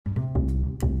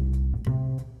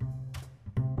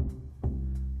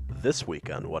This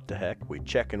week on What the Heck, we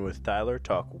check in with Tyler,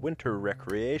 talk winter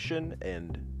recreation,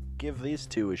 and give these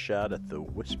two a shot at the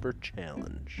Whisper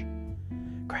Challenge.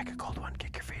 Crack a cold one,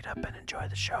 kick your feet up, and enjoy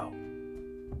the show.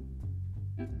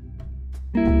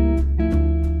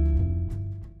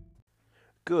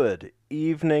 Good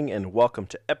evening, and welcome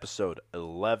to episode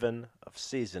 11 of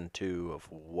season 2 of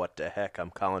What the Heck.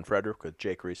 I'm Colin Frederick with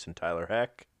Jake Reese and Tyler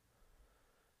Heck.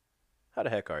 How the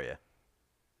heck are you?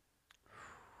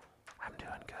 I'm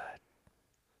doing good.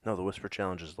 No, the Whisper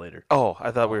Challenge is later. Oh,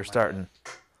 I thought we were my starting.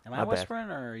 Am My I bad. whispering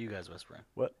or are you guys whispering?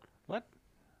 What? What?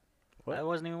 What? I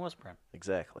wasn't even whispering.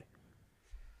 Exactly.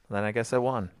 Then I guess I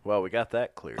won. Well, we got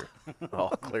that clear. All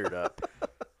cleared up.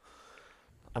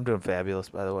 I'm doing fabulous,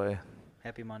 by the way.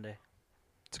 Happy Monday.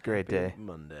 It's a great day.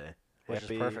 Monday. Which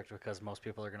Happy- is perfect because most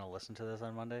people are going to listen to this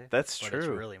on Monday. That's but true. It's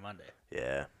really Monday.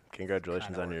 Yeah.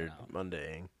 Congratulations Kinda on your working out.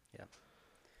 Mondaying.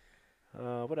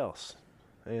 Yeah. What else?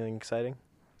 Anything exciting?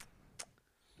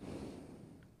 I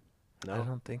No.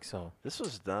 don't think so. This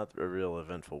was not a real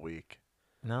eventful week.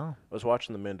 No. I was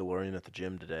watching The Mandalorian at the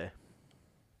gym today.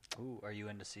 Ooh, are you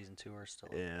into season 2 or still?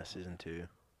 Yeah, season 2.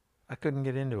 I couldn't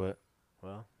get into it.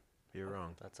 Well, you're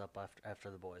wrong. That's up after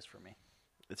the boys for me.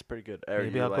 It's pretty good.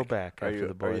 Maybe I'll go back are after you,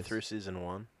 the Are you boys. through season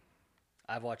 1?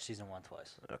 I've watched season 1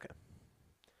 twice. Okay.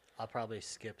 I'll probably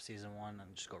skip season 1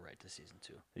 and just go right to season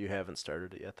 2. You haven't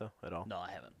started it yet, though, at all? No,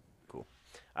 I haven't.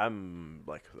 I'm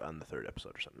like on the 3rd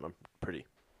episode or something.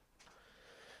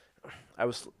 I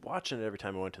was watching it every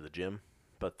time I went to the gym,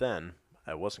 but then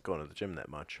I wasn't going to the gym that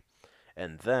much.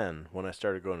 And then when I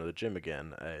started going to the gym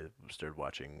again, I started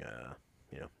watching,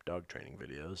 dog training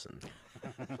videos, and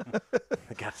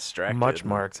I got distracted. Much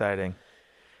more exciting.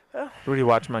 Well- What do you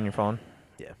watch them on your phone?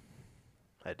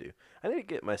 I do. I need to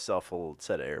get myself a little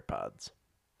set of AirPods.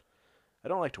 I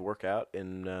don't like to work out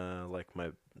in like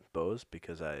my Bose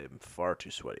because I am far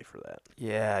too sweaty for that.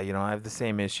 Yeah, I have the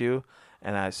same issue,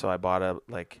 and I bought a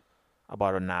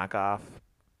knockoff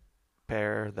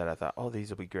pair that I thought, oh,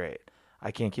 these will be great. I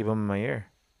can't keep them in my ear.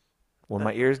 When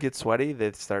my ears get sweaty,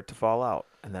 they start to fall out,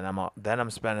 and then I'm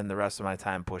spending the rest of my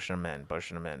time pushing them in.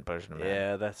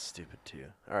 Yeah, that's stupid too.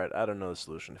 All right, I don't know the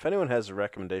solution. If anyone has a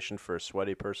recommendation for a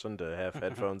sweaty person to have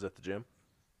headphones at the gym,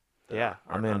 that Yeah,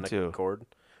 I'm aren't in on a too. cord.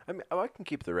 I mean, I can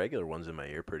keep the regular ones in my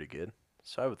ear pretty good,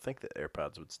 so I would think that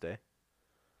AirPods would stay.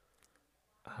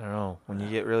 I don't know. When you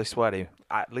get really sweaty,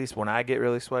 at least when I get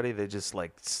really sweaty, they just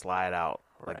like slide out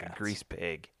like a Rats. grease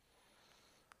pig.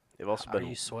 They've also Are been.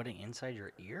 you sweating inside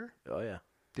your ear? Oh yeah.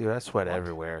 Dude, I sweat What?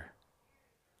 everywhere.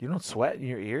 You don't sweat in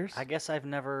your ears? I guess I've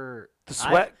never... The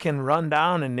sweat can run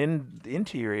down and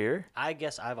into your ear. I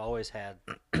guess I've always had,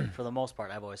 for the most part,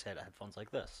 I've always had headphones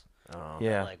like this. Oh.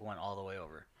 Yeah. Like went all the way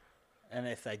over. And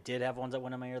if I did have ones that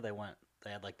went in my ear, they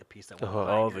had like the piece that The went hook.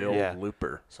 behind Oh, your the ear. old Yeah.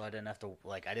 looper. So I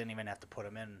didn't even have to put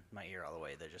them in my ear all the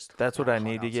way. They just. That's what I hung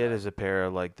need to get outside. is a pair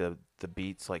of like the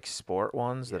Beats like sport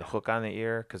ones that Yeah. hook on the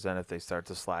ear, because then if they start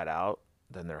to slide out,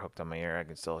 then they're hooked on my ear. I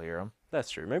can still hear them. That's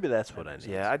true. Maybe that's what I need.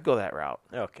 Yeah, I'd go that route.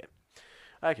 Okay.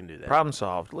 I can do that. Problem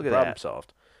solved. Look at Problem that.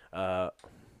 solved.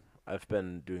 I've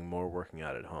been doing more working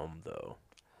out at home though,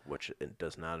 which it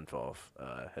does not involve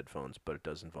headphones, but it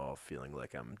does involve feeling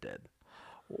like I'm dead.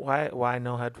 Why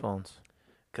no headphones?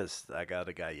 'Cause I got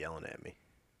a guy yelling at me.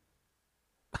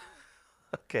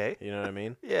 Okay. You know what I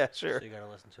mean? Yeah, sure. So you gotta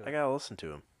listen to it. I gotta listen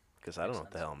to him, 'cause I don't Makes know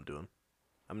what the sense. hell I'm doing.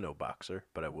 I'm no boxer,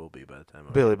 but I will be by the time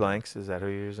I'm Billy Blanks, is that who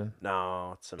you're using?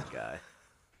 No, it's some guy.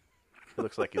 He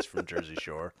looks like he's from Jersey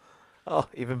Shore. Oh,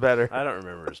 even better. I don't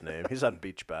remember his name. He's on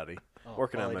Beachbody. Oh,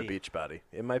 Working on Pauly my D. Beachbody.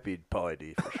 It might be Pauly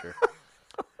D for sure.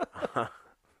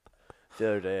 The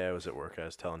other day I was at work. I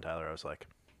was telling Tyler, I was like,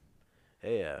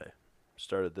 hey, I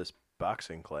started this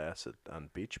boxing class on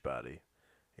Beachbody.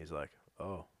 He's like,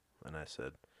 oh. And I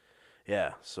said,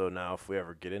 yeah, so now if we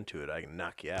ever get into it, I can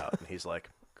knock you out. And he's like,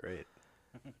 great.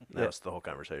 And that Yeah. was the whole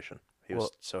conversation. He was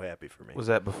Well, so happy for me. Was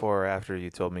that before or after you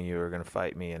told me you were going to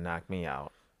fight me and knock me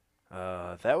out?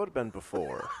 That would have been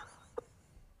before.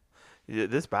 Yeah,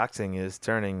 this boxing is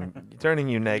turning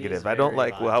you negative. I don't very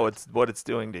like violent. what it's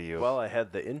doing to you. Well, I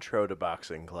had the intro to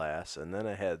boxing class, and then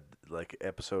I had like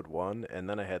episode 1, and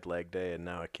then I had leg day, and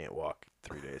now I can't walk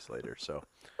 3 days later. So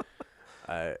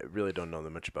I really don't know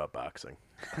that much about boxing.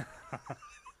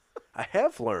 I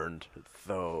have learned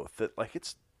though that like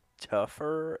it's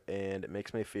tougher, and it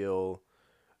makes me feel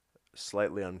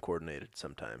slightly uncoordinated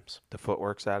sometimes. The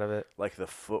footwork's out of it. Like the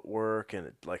footwork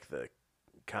and like the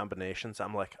combinations.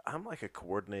 I'm like a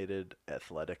coordinated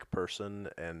athletic person,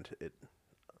 and it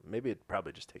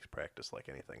probably just takes practice like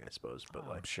anything, I suppose, but I'm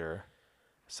like sure.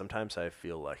 sometimes I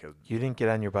feel like You didn't get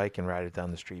on your bike and ride it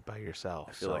down the street by yourself.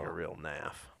 I feel like a so- real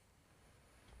naff.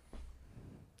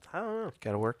 I don't know.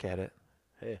 Got to work at it.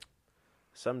 Hey,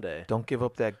 someday. Don't give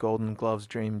up that Golden Gloves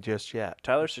dream just yet.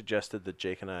 Tyler suggested that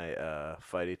Jake and I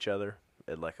fight each other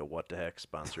at like a What the Heck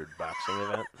sponsored boxing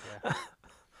event. Yeah.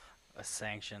 A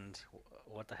sanctioned,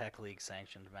 what the heck league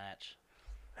sanctioned match.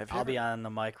 Have you I'll ever- be on the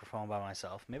microphone by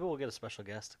myself. Maybe we'll get a special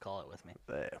guest to call it with me.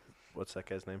 What's that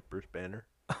guy's name? Bruce Banner?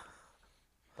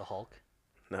 The Hulk.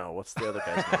 No, what's the other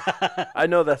guy's name? I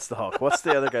know that's the Hulk. What's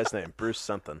the other guy's name? Bruce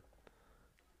something.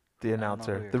 The don't know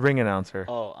announcer, who you're- the ring announcer.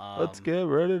 Oh, Let's get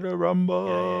ready to rumble.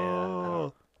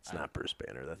 don't- It's not Bruce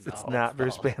Banner. That's It's No. not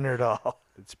Bruce Oh. Banner at all.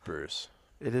 It's Bruce.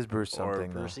 It is Bruce Or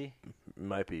something, though. Brucey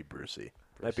Might be Brucey.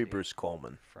 Might be Brucey. Bruce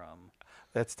Coleman. from.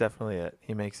 That's definitely it.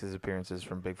 He makes his appearances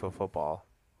from Bigfoot Football,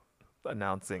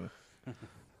 announcing.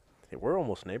 Hey, we're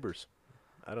almost neighbors.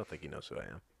 I don't think he knows who I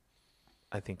am.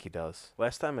 I think he does.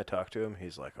 Last time I talked to him,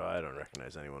 he's like, "Oh, I don't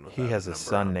recognize anyone with He that has a number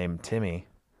son on." named Timmy.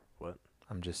 What?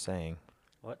 I'm just saying.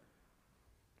 What?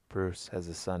 Bruce has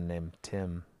a son named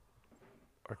Tim.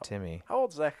 Or Timmy. How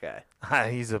old's that guy?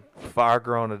 He's a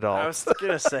far-grown adult. I was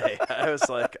gonna say. I was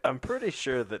like, I'm pretty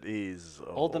sure that he's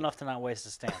Old enough to not waste a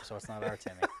stamp, so it's not our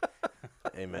Timmy.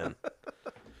 Amen.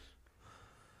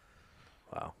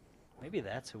 Wow. Maybe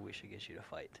that's who we should get you to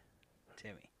fight,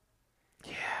 Timmy.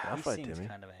 I'll He fight seems Timmy.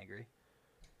 kind of angry.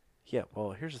 Yeah.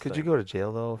 Well, here's the Could thing. you go to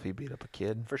jail though if he beat up a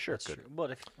kid? For sure. That's Could. true.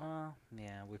 But if,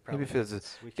 yeah, we probably. Maybe if it was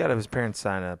couldn't- we You gotta have couldn't- his parents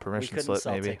sign a We permission couldn't slip,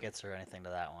 sell maybe. tickets or anything to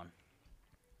that one.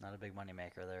 Not a big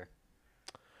moneymaker there.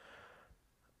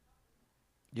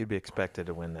 You'd be expected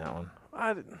to win that one.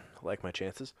 I didn't like my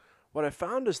chances. What I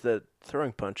found is that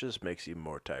throwing punches makes you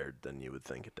more tired than you would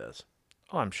think it does.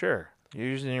 Oh, I'm sure. You're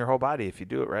using your whole body if you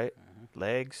do it right.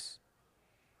 Legs,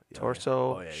 Yeah,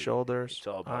 torso, yeah, shoulders, It's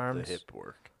all about arms. the hip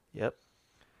work. Yep.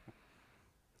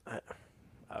 I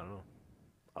don't know.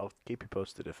 I'll keep you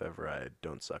posted if ever I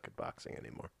don't suck at boxing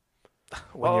anymore.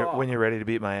 When you're ready to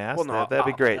beat my ass, that'd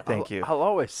be great. Thank you. I'll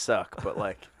always suck, but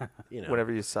like, you know,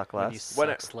 Whenever you suck When you less. When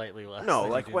suck slightly less. no, than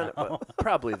you like do when now.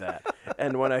 probably that,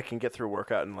 and when I can get through a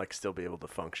workout and like still be able to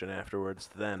function afterwards,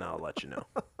 then I'll let you know.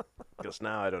 Because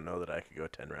now I don't know that I could go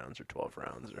 10 rounds or 12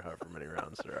 rounds or however many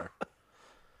rounds there are.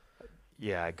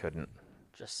 Yeah, I couldn't.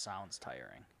 Just sounds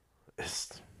tiring.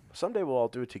 Someday we'll all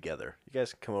do it together. You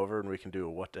guys can come over and we can do a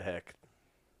what the heck.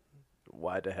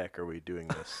 Why the heck are we doing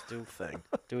this thing?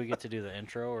 Do we get to do the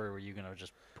intro, or were you gonna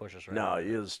just push us right? No, into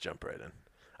it? you just jump right in.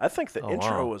 I think the Oh,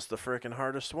 intro wow. was the freaking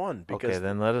hardest one because Okay,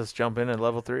 then let us jump in at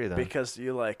level 3 then. because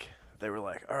they were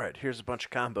like, all right, here's a bunch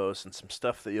of combos and some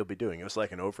stuff that you'll be doing. It was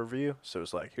like an overview, so it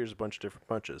was like, here's a bunch of different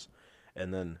punches,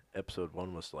 and then episode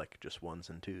 1 was like just 1s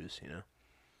and 2s, you know.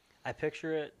 I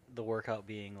picture it, the workout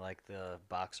being like the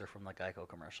boxer from the Geico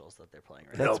commercials that they're playing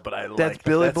right No, now. but I That's like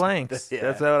Billy that's, Blanks. yeah,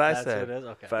 That's what I That's said. what it is?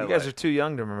 Okay. If I You guys like- are too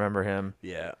young to remember him.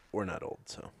 Yeah, we're not old,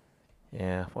 so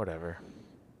Yeah, whatever.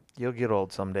 You'll get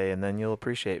old someday, and then you'll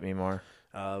appreciate me more.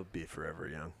 I'll be forever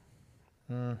young.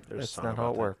 There's a That's song not how about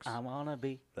it that. works. I wanna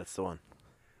be. That's the one.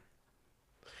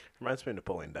 Reminds me of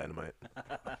Napoleon Dynamite.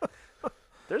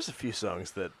 There's a few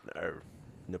songs that are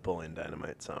Napoleon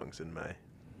Dynamite songs in my,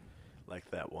 like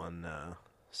that one,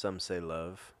 Some Say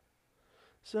Love.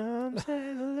 Some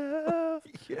say love.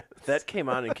 Yes. That came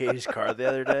on in Katie's car the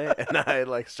other day, and I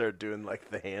like started doing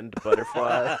like the hand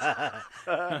butterflies.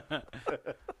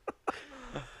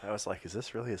 I was like, is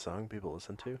this really a song people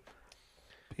listen to?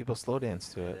 People slow dance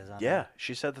to It it. is on Yeah,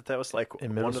 she said that was like In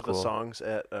one middle of the school. songs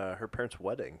at her parents'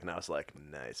 wedding, and I was like,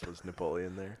 nice. Was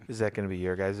Napoleon there? Is that going to be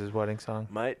your guys' wedding song?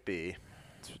 Might be.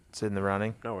 It's in the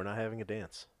running. No, we're not having a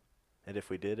dance. And if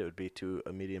we did, it would be to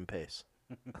a medium pace.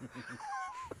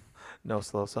 No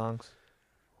slow songs.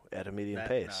 At a medium That-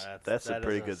 pace. no, that's that a is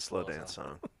pretty a good slow slow dance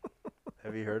song.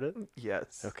 Have you heard it?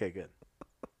 Yes. Okay, good.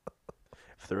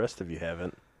 If the rest of you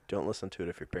haven't, don't listen to it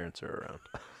if your parents are around.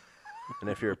 And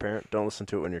if you're a parent, don't listen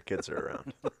to it when your kids are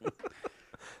around.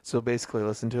 So basically,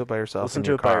 listen to it by yourself. Listen in to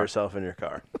your it by car. yourself in your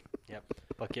car. Yep.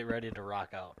 But get ready to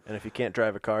rock out. And if you can't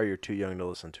drive a car, you're too young to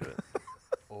listen to it.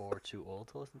 Or too old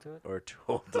to listen to it. Or too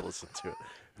old to listen to it.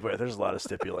 Boy, there's a lot of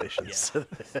stipulations to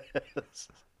this.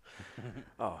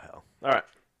 Oh, hell. All right.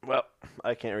 Well,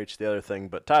 I can't reach the other thing,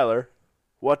 but Tyler,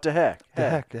 what the heck? The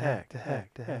heck, the heck, the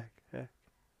heck, the heck.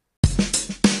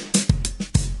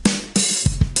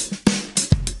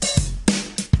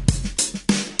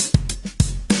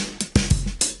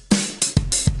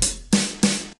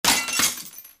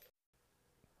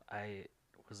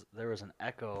 There was an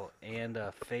echo and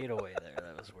a fade away there.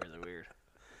 That was really weird.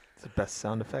 It's the best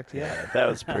sound effect yet. Yeah, that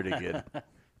was pretty good.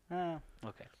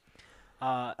 Okay.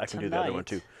 I can do the other one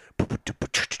too.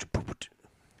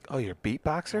 Oh, you're a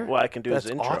beatboxer? Well, I can do That's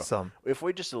his intro. awesome. If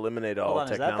we just eliminate all Hold on, is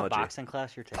that the technology. boxing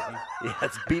class you're taking? Yeah,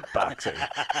 it's beatboxing.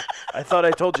 I thought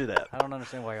I told you that. I don't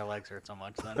understand why your legs hurt so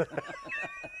much then.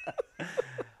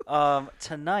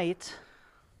 Tonight,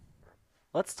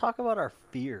 let's talk about our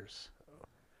fears.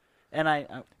 And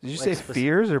Did you say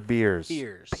fears or beers?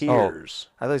 Fears. Peers.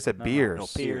 I thought you said No, beers. no,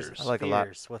 Fears. Peers. I like a lot.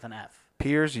 Fears with an F.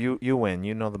 Peers, you win.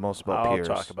 You know the most about I'll peers.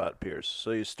 talk about peers.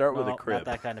 So you start with No, a crib. Not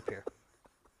that kind of peer.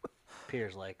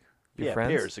 Peers like Your Yeah, friends?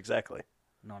 peers, exactly.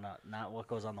 no, not what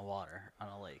goes on the water on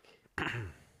a lake.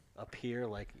 A peer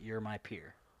like you're my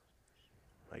peer.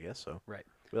 I guess so. Right.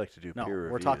 We like to do No, peer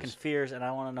reviews. we're talking fears, and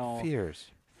I want to know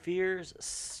Fears. fears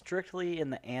strictly in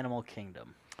the animal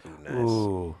kingdom. Ooh, nice.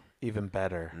 Ooh, even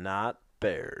better. Not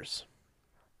bears.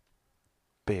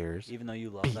 Bears. Even though you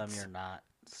love them, Beats. you're not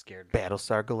scared.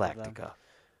 Battlestar them. Galactica.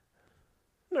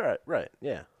 Right,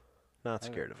 yeah. Not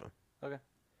Okay. scared of them. Okay.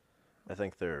 I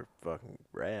think they're fucking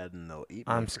rad and they'll eat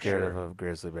me I'm for scared sure. of a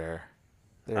grizzly bear.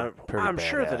 They're I'm pretty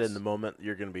sure that in badass. the moment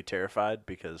you're going to be terrified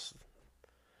because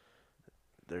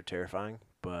they're terrifying,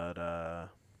 but I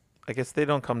guess they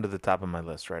don't come to the top of my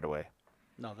list right away.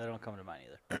 No, they don't come to mind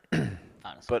either.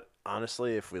 Honestly.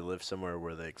 honestly, if we live somewhere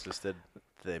where they existed,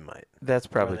 they might. That's Or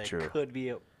probably they true.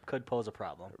 Could pose a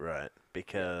problem. Right,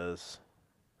 because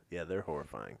yeah, they're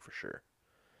horrifying for sure.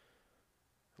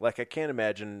 Like I can't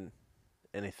imagine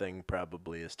anything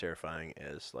probably as terrifying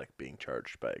as like being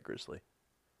charged by a grizzly.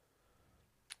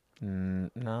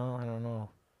 No, I don't know.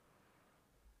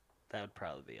 That would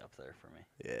probably be up there for me.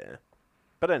 Yeah.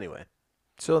 But anyway,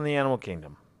 So in the animal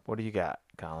kingdom, what do you got,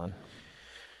 Colin?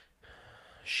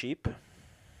 sheep.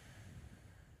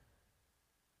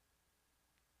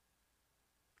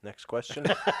 Next question.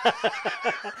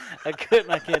 I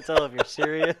can't tell if you're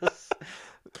serious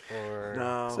or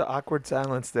It's an awkward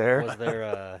silence there. was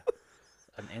there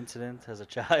an incident as a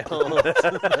child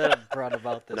that brought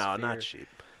about this No, fear? not sheep.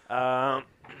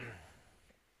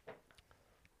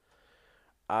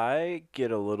 I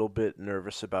get a little bit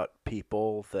nervous about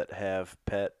people that have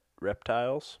pet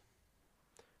reptiles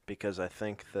because I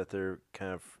think that they're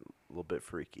kind of a little bit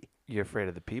freaky. You're afraid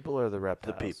of the people or the The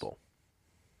reptiles? people.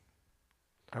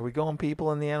 Are we going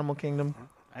people in the animal kingdom?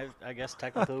 I guess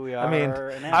technically we are. I mean, an I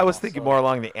was animal, thinking so- more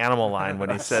along the animal line when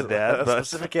he said that. A But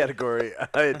specific category.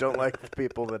 I don't like the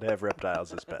people that have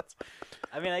reptiles as pets.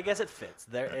 I mean, I guess it fits.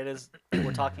 There, it is.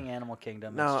 We're talking animal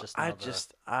kingdom. No, it's just I now the-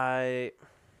 just I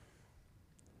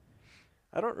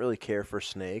don't really care for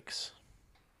snakes.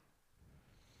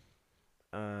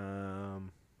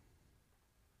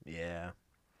 Yeah.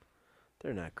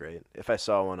 They're not great. If I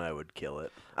saw one, I would kill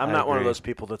it. I'm I not one of agree. those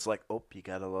people that's like, oh, you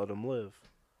gotta let them live.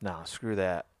 no, screw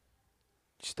that.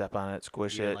 Step on it,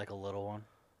 squish even it. like a little one.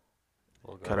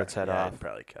 Little Cut girl. its head Yeah, off. I'd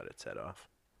probably cut its head off.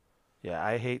 Yeah,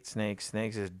 I hate snakes.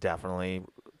 Snakes is definitely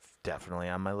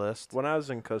on my list. When I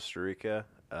was in Costa Rica,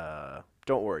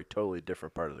 don't worry, totally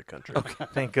different part of the country.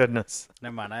 Thank goodness.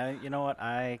 Never mind. You know what?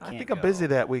 I can't. I think I'm go. busy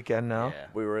that weekend now. Yeah.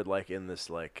 We were like in this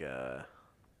like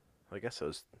I guess it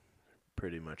was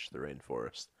pretty much the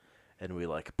rainforest. And we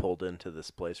like pulled into this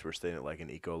place. We're staying at like an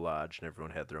eco lodge and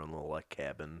everyone had their own little like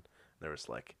cabin. There was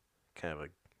like kind of a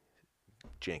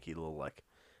janky little like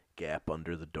gap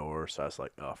under the door. So I was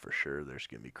like, oh, for sure there's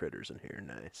gonna be critters in here.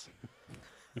 Nice.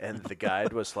 And the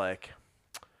guide was like,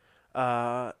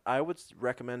 I would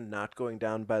recommend not going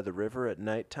down by the river at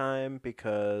nighttime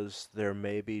because there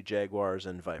may be jaguars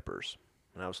and vipers.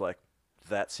 And I was like,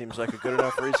 that seems like a good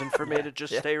enough reason for me to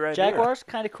just stay right here. Jaguars,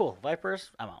 kind of cool.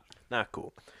 Vipers, I'm out. Not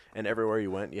cool. And everywhere you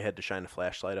went, you had to shine a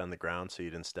flashlight on the ground so you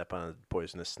didn't step on a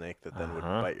poisonous snake that then would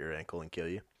bite your ankle and kill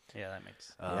you. Yeah, that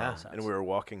makes Yeah. And we were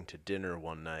walking to dinner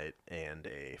one night, and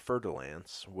a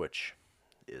fer-de-lance, which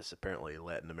is apparently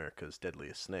Latin America's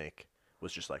deadliest snake,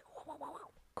 was just like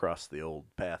across the old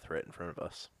path right in front of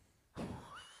us.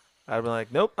 I'd be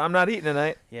like, nope, I'm not eating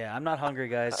tonight. Yeah, I'm not hungry,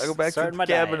 guys. I go back Starting to my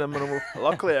the cabin. diet. I'm gonna.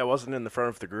 Luckily, I wasn't in the front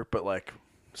of the group, but like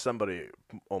somebody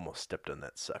almost stepped on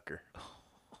that sucker.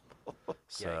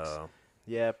 So,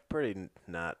 yeah, pretty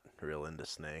not real into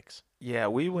snakes. Yeah,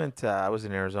 we went. I was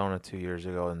in Arizona 2 years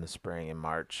ago in the spring in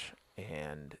March,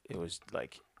 and it was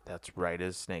like that's right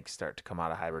as snakes start to come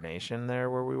out of hibernation there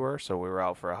where we were. So we were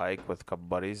out for a hike with a couple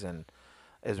buddies, and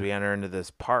as we enter into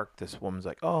this park, this woman's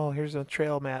like, "Oh, here's a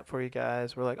trail mat for you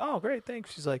guys." We're like, "Oh, great,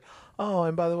 thanks." She's like, "Oh,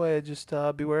 and by the way, just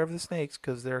beware of the snakes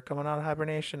because they're coming out of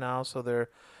hibernation now. So they're,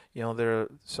 they're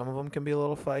some of them can be a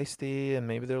little feisty and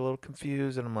maybe they're a little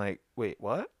confused." And I'm like, "Wait,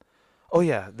 what?" "Oh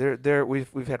yeah, they're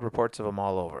we've had reports of them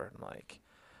all over." And like,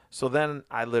 so then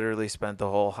I literally spent the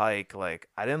whole hike like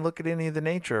I didn't look at any of the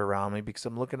nature around me because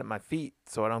I'm looking at my feet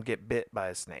so I don't get bit by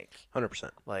a snake. 100%.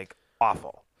 Like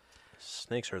awful.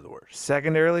 Snakes are the worst.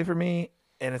 Secondarily for me,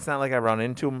 and it's not like I run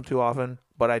into them too often,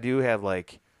 but I do have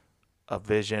like a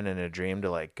vision and a dream to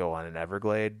like go on an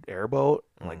Everglade airboat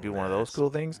and like do one of those Nice. cool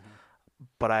things.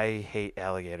 But I hate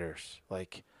alligators.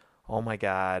 Like, oh my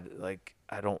God, like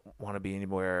I don't want to be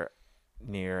anywhere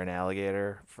near an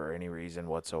alligator for any reason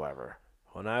whatsoever.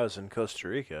 When I was in Costa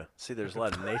Rica, see, there's a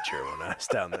lot of nature when I was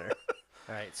down there.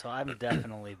 All right, so I'm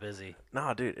definitely busy.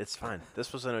 No, dude, it's fine.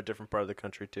 This was in a different part of the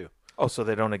country, too. Oh, so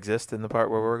they don't exist in the part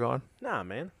where we're going? Nah,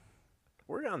 man.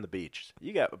 We're on the beach.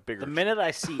 You got a bigger... The minute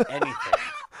I see anything,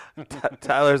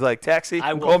 Tyler's like, taxi,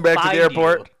 I I'm will going back to find the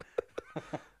airport. you.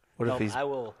 What No, if he's I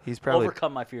will he's probably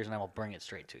overcome my fears and I will bring it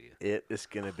straight to you. It is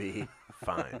going to be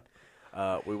fine.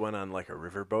 We went on, like, a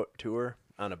riverboat tour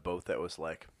on a boat that was,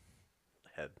 like,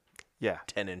 had yeah.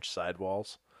 10-inch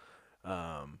sidewalls.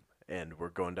 And we're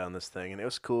going down this thing, and it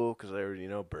was cool because there were, you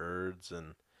know, birds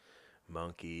and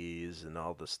monkeys and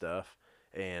all this stuff.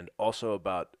 And also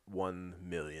about 1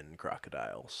 million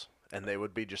crocodiles. And they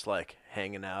would be just, like,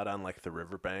 hanging out on, like, the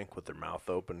riverbank with their mouth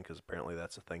open because apparently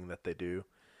that's a thing that they do.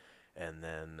 And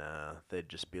then they'd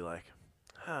just be like,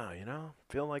 oh, you know,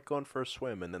 feeling like going for a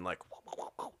swim. And then, like,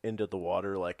 into the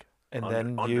water, like, And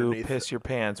then you underneath piss your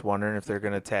pants wondering if they're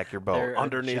going to attack your boat. They're a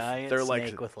underneath. giant They're like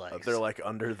snake with legs. they're like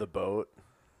under the boat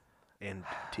and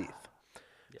teeth.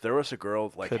 There was a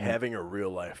girl like Couldn't- having a real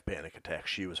life panic attack.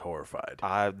 She was horrified.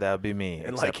 That would be me,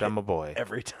 And, except like, I'm a boy.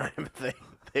 Every time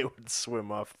they would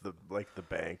swim off the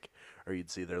bank, or you'd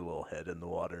see their little head in the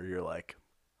water, you're like,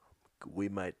 we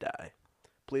might die.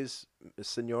 Please,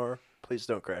 senor, please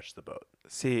don't crash the boat.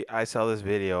 See, I saw this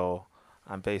video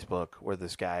on Facebook where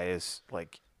this guy is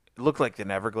like, it looked like the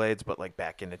Everglades, but like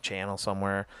back in the channel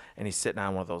somewhere, and he's sitting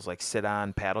on one of those like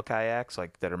sit-on paddle kayaks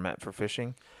like that are meant for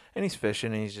fishing, and he's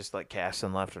fishing and he's just like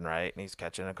casting left and right, and he's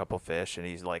catching a couple fish, and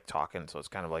he's like talking, so it's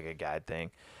kind of like a guide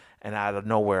thing, and out of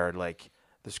nowhere, like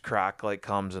this croc like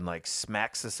comes and like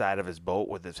smacks the side of his boat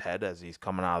with his head as he's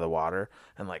coming out of the water,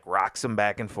 and like rocks him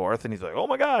back and forth, and he's like, oh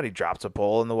my God, he drops a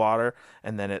pole in the water,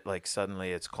 and then it like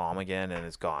suddenly it's calm again and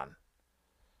it's gone.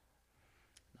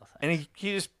 No thanks. And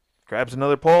he just grabs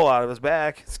another pole out of his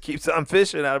back, keeps on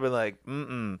fishing. I'd be like,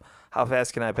 how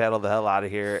fast can I paddle the hell out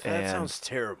of here? That and sounds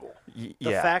terrible. The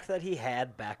yeah, fact that he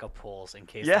had backup poles in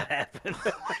case Yeah. that happened,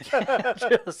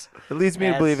 just it leads me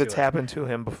to adds believe to it's it. happened to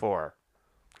him before.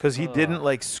 Because he Ugh. didn't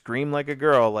like scream like a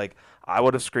girl. Like I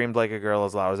would have screamed like a girl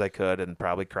as loud as I could and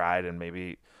probably cried and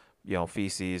maybe, you know,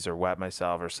 feces or wet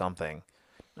myself or something.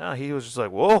 No, he was just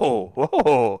like, whoa,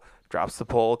 whoa. Drops the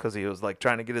pole because he was like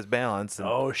trying to get his balance. And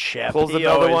Oh, Shep, pulls he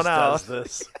another always one out. does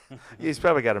this. he's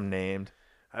probably got him named.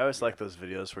 I always like those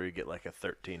videos where you get like a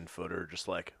 13-footer just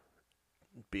like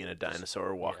being a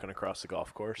dinosaur walking across the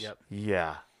golf course. Yep.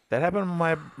 Yeah. That happened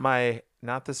to my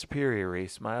not the Superior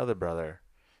Reese, my other brother.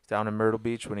 He's down in Myrtle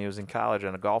Beach when he was in college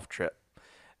on a golf trip.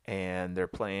 And they're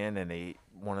playing, and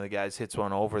one of the guys hits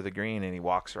one over the green, and he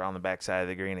walks around the backside of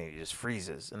the green, and he just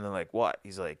freezes. And they're like, what?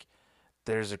 He's like,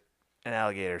 there's an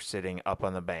alligator sitting up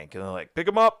on the bank. And they're like, pick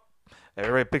him up.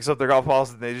 Everybody picks up their golf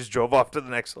balls, and they just drove off to the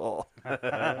next hole.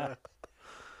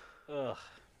 Ugh.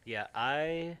 Yeah,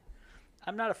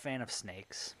 I'm not a fan of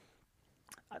snakes.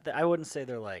 I wouldn't say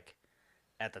they're like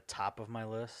at the top of my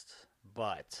list,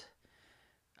 but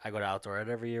I go to Outdoor Ed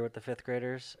every year with the 5th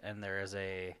graders, and there is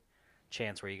a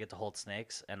chance where you get to hold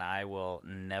snakes, and I will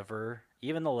never,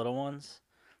 even the little ones.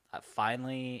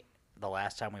 Finally, the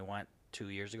last time we went 2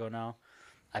 years ago now,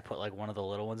 I put like one of the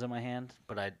little ones in my hand,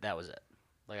 but that was it.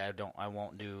 Like I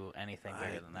won't do anything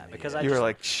bigger than that because I You just were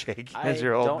like shaking I as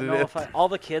you're don't holding know it. if all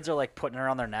the kids are like putting her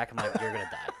on their neck. I'm like, you're gonna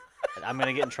die. I'm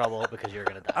gonna get in trouble because you're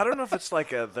gonna die. I don't know if it's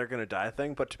like a they're gonna die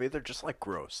thing, but to me they're just like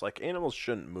gross. Like animals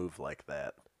shouldn't move like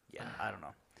that. Yeah, I don't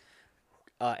know.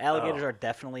 Alligators are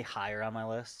definitely higher on my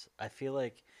list. I feel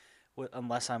like,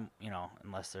 unless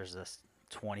there's this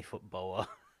 20-foot boa,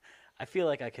 I feel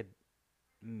like I could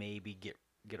maybe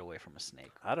get away from a snake.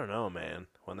 I don't know, man.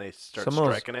 When they start Some of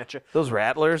those- striking at you, Those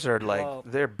rattlers are like, Well,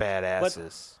 they're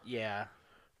badasses. Yeah,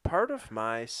 part of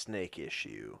my snake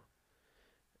issue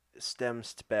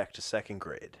stems back to 2nd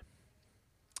grade.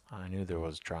 I knew there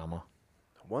was drama.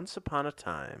 Once upon a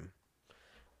time,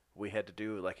 we had to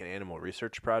do like an animal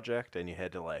research project, and you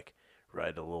had to like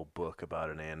write a little book about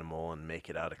an animal and make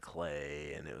it out of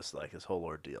clay, and it was like this whole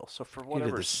ordeal. So for You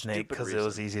whatever did the snake stupid because it reason,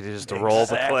 was easy to just roll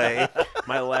the clay.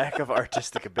 my lack of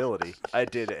artistic ability, I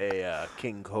did a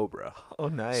king cobra. Oh,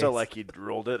 nice. So like you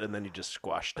rolled it, and then you just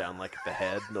squashed down like the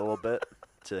head a little bit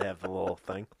to have the little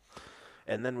thing.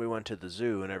 And then we went to the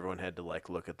zoo, and everyone had to like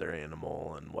look at their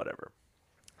animal and whatever.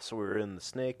 So we were in the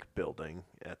snake building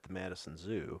at the Madison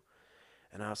Zoo,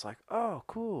 and I was like, "Oh,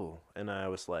 cool!" And I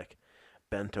was like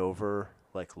bent over,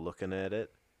 like looking at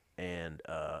it, and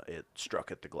it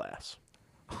struck at the glass.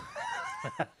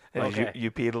 And Okay.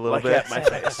 you peed a little Like bit. at my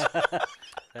face.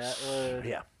 That would.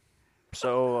 Yeah.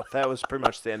 So that was pretty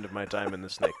much the end of my time in the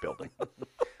snake building.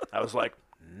 I was like,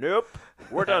 nope,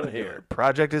 we're done here.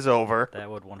 Project is over. That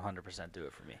would 100% do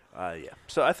it for me. Yeah.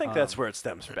 So I think that's where it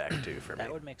stems back to for me.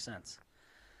 That would make sense.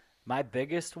 My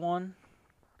biggest one,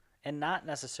 and not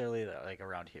necessarily like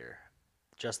around here,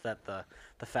 just that the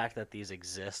fact that these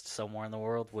exist somewhere in the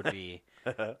world would be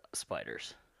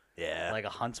spiders. Yeah. Like a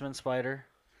huntsman spider.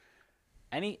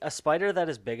 A spider that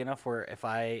is big enough where if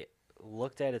I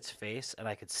looked at its face and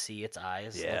I could see its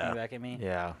eyes Yeah. looking back at me,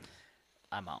 Yeah.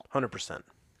 I'm out. 100%.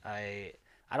 I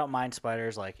don't mind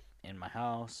spiders like in my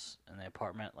house, in the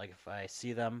apartment, like if I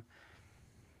see them,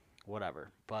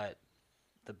 whatever. But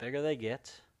the bigger they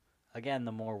get, again,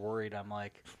 the more worried I'm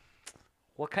like,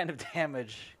 what kind of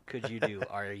damage could you do?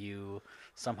 Are you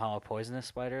somehow a poisonous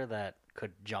spider that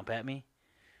could jump at me?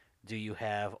 Do you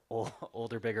have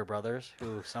older, bigger brothers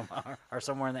who somehow are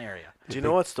somewhere in the area? Do you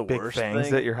know what's the Big worst fangs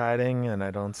thing? that you're hiding and I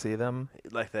don't see them.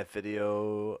 Like that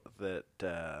video that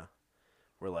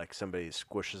where like somebody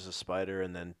squishes a spider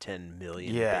and then 10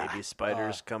 million Yeah. baby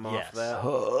spiders come yes. off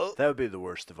that. That would be the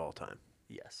worst of all time.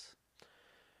 Yes.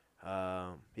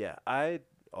 Yeah, I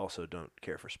also don't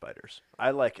care for spiders.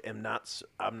 I'm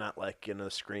not like gonna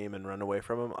scream and run away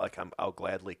from them. Like I'll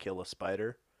gladly kill a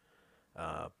spider,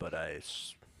 but I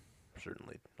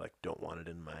certainly like don't want it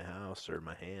in my house or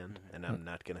my hand, and I'm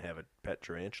not gonna have a pet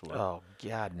tarantula. Oh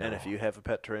God, no. And if you have a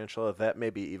pet tarantula, that may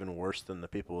be even worse than the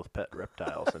people with pet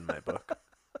reptiles in my book.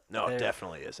 No, it There-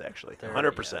 definitely is actually there-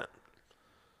 100%.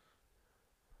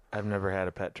 I've never had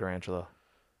a pet tarantula.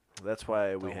 That's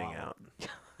why we Don't hang want out.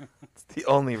 It's the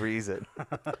only reason.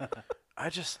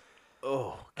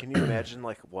 Can you imagine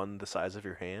like one the size of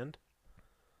your hand?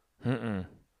 Mm-mm.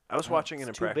 I was watching an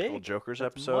it's too Impractical big. Jokers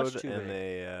That's much episode, too and big.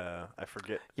 they, I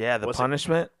forget, Yeah, the Was it-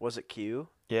 punishment. was it Q?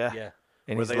 Yeah. Yeah.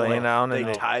 And Where he's they, laying like, down They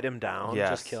and tied him down Yeah.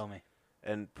 Just Yes. kill me.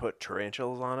 and put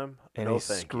tarantulas on him. and No, he's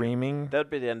thank you. screaming. That would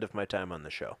be the end of my time on the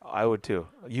show. I would too.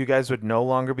 You guys would no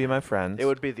longer be my friends. It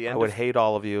would be the I end. would of, hate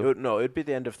all of you. No, it'd be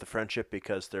the end of the friendship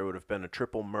because there would have been a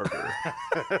triple murder,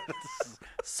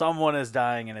 Someone is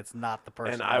dying, and it's not the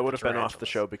person. and with I the would have been off the tarantulas.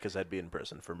 show because I'd be in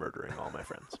prison for murdering all my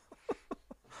friends.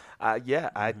 Yeah,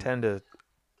 I tend to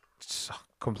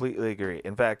completely agree.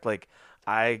 In fact, like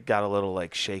I got a little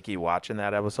like shaky watching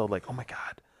that episode. Like, oh my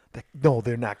God, no,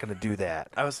 they're not going to do that.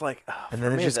 I was like, And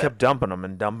then they just kept dumping him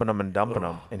and dumping him and dumping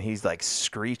him, and he's like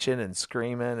screeching and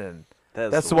screaming, and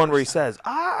that's the one where he says,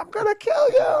 "I'm gonna kill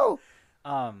you."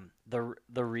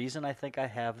 The reason I think I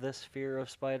have this fear of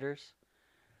spiders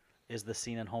is the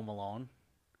scene in Home Alone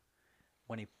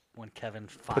when Kevin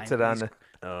finds Puts it on. he's-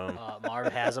 The,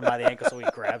 Marv has him by the ankle, so he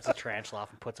grabs the tarantula off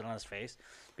and puts it on his face.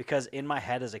 Because in my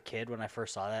head as a kid, when I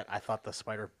first saw that, I thought the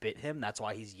spider bit him. That's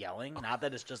why he's yelling, not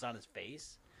that it's just on his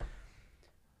face.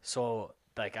 So,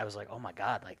 like, I was like, oh my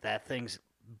God, like that thing's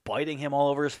biting him all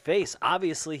over his face.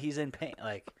 Obviously, he's in pain.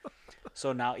 Like,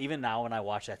 so now, even now, when I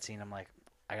watch that scene, I'm like,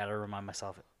 I gotta remind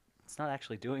myself, it's not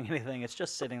actually doing anything. It's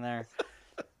just sitting there,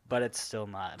 but it's still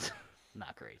not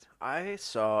great. I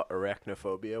saw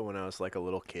Arachnophobia when I was like a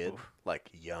little kid, like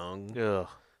young. ugh.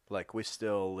 Like we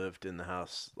still lived in the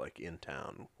house, like in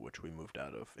town, which we moved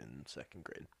out of in second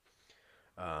grade.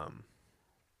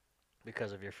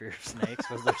 Because of your fear of snakes,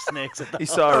 was there snakes at the He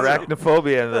house? saw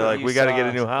arachnophobia, and they're like, You "We got to get a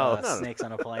saw, new house." Snakes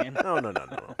on a plane.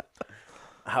 No.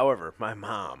 However, my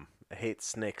mom hates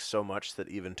snakes so much that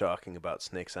even talking about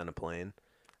snakes on a plane,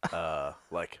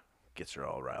 like, gets her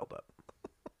all riled up.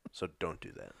 So don't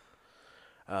do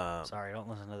that. Sorry, don't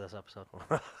listen to this episode.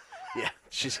 Yeah,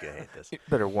 she's gonna hate this.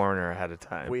 Better warn her ahead of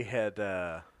time. We had,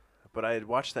 but I had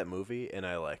watched that movie and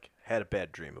I like had a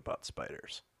bad dream about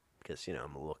spiders because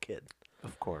I'm a little kid.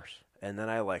 Of course. And then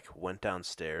I like went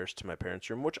downstairs to my parents'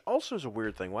 room, which also is a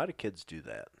weird thing. Why do kids do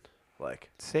that? Like,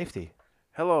 Safety.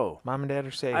 hello, Mom and Dad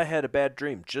are safe. I had a bad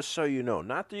dream. Just so you know,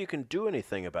 not that you can do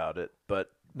anything about it, but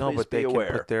no, please but be they aware.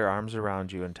 can put their arms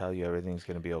around you and tell you everything's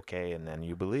going to be okay, and then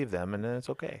you believe them, and then it's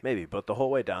okay. Maybe, but the whole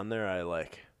way down there, I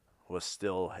like was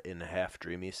still in a half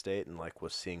dreamy state and like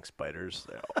was seeing spiders,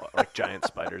 like giant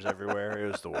spiders everywhere. It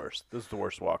was the worst. This was the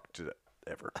worst walk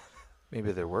ever.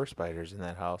 Maybe there were spiders in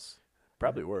that house.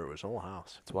 Probably were. It was a whole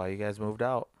house. That's why you guys moved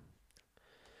out.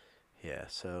 Yeah.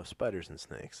 So spiders and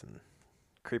snakes and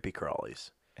creepy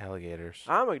crawlies. Alligators.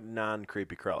 I'm a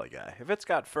non-creepy crawly guy. If it's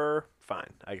got fur,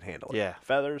 fine, I can handle it. Yeah.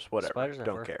 Feathers, whatever. Spiders have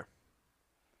Don't fur.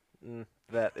 care.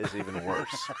 That is even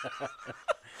worse.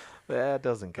 That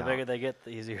doesn't The count. bigger they get,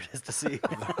 the easier it is to see.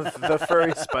 The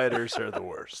furry spiders are the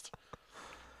worst.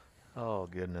 Oh,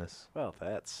 goodness. Well,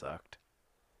 that sucked.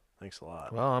 Thanks a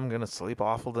lot. Well, I'm gonna sleep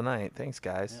awful tonight. Thanks,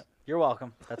 guys. Yep. You're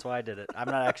welcome. That's why I did it. I'm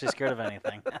not actually scared of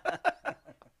anything.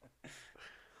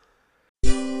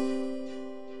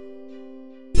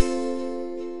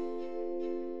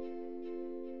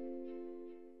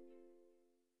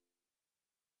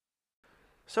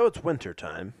 So it's winter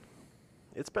time.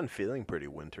 It's been feeling pretty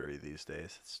wintry these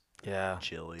days. It's Yeah.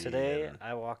 chilly. Today and-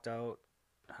 I walked out.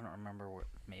 I don't remember what,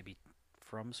 maybe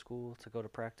from school to go to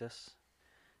practice,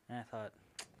 and I thought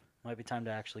might be time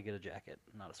to actually get a jacket,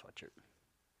 not a sweatshirt.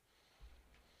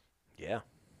 yeah.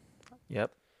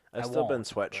 Yep. I've I still been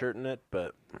won't, but- sweatshirting it,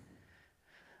 but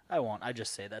I won't. I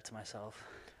just say that to myself.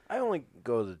 I only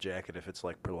go with the jacket if it's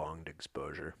like prolonged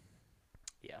exposure.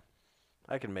 Yeah.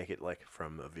 I can make it like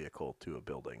from a vehicle to a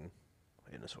building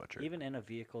in a sweatshirt. Even in a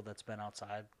vehicle that's been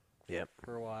outside Yep.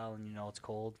 for a while and you know it's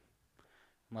cold,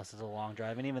 unless it's a long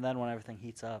drive, and even then when everything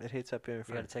heats up, It heats up your you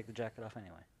got to take the jacket off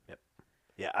anyway.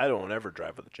 Yeah, I don't ever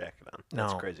drive with a jacket on.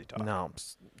 That's No. crazy talk. No,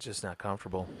 it's just not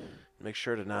comfortable. Make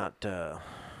sure to not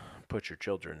put your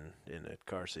children in a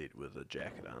car seat with a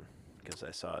jacket on, because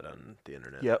I saw it on the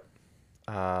internet. Yep.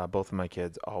 Both of my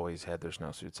kids always had their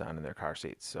snowsuits on in their car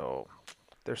seats, so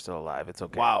they're still alive. It's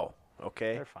okay. Wow.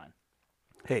 Okay. They're fine.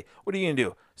 Hey, what are you gonna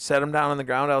do? Set them down on the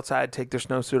ground outside, take their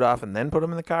snowsuit off, and then put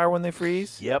them in the car when they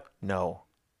freeze? Yep. No.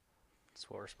 That's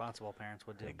what responsible parents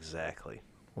would do. Exactly.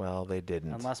 Well, they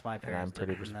didn't. Unless my And parents I'm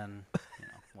did, pretty and then,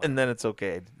 And then it's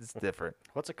okay. It's different.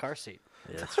 what's a car seat?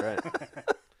 Yeah, that's right.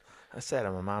 I sat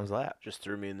on my mom's lap. Just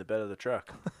threw me in the bed of the truck.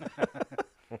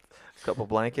 A couple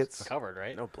blankets. It's covered,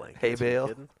 right? No blankets. Hay are you bale.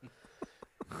 kidding?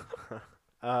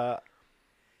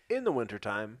 In the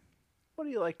wintertime, what do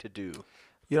you like to do?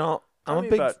 You know, Tell I'm me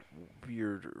a big about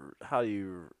how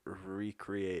you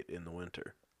recreate in the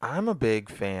winter. I'm a big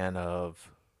fan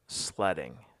of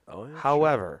sledding. Oh, yeah,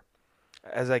 However,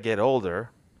 as I get older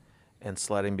and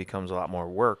sledding becomes a lot more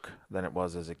work than it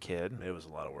was as a kid, sure. It was a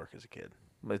lot of work as a kid.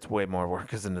 it's way more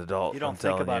work as an adult. You don't I'm think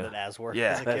telling about you. it as work.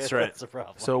 Yeah, as a that's kid. right. That's the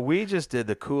problem. So we just did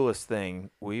the coolest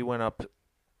thing. We went up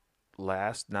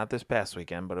not this past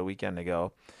weekend, but a weekend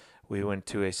ago. We went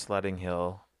to a sledding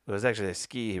hill. It was actually a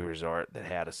ski resort that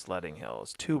had a sledding hill. It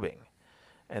was tubing.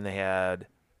 And I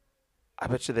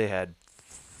bet you they had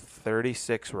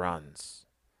 36 runs.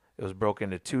 It was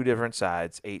broken into two different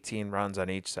sides, 18 runs on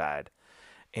each side.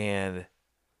 And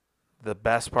the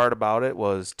best part about it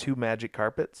was two magic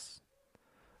carpets.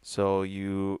 So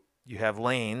you have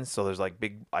lanes, so there's like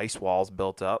big ice walls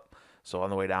built up. So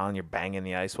on the way down, you're banging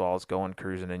the ice walls,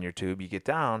 cruising in your tube. You get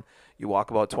down, you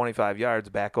walk about 25 yards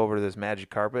back over to this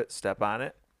magic carpet, step on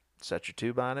it, set your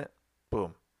tube on it,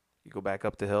 boom. You go back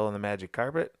up the hill on the magic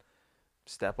carpet,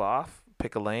 step off,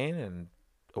 pick a lane, and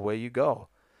away you go.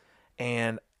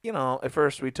 And, you know, at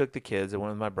first we took the kids. I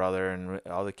went with my brother and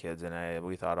all the kids, and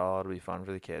we thought, oh, it'll be fun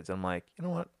for the kids. I'm like, you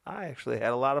know what? I actually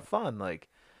had a lot of fun, like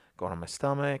going on my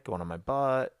stomach, going on my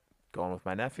butt, going with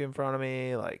my nephew in front of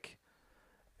me, like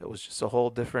it was just a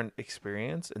whole different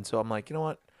experience. And so I'm like, you know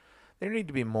what? There need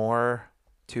to be more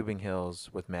tubing hills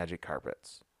with magic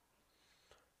carpets.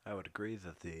 I would agree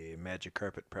that the magic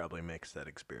carpet probably makes that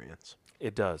experience.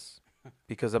 It does.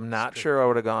 Because I'm not Straight sure I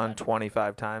would have gone magic.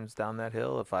 25 times down that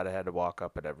hill if I'd have had to walk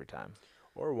up it every time.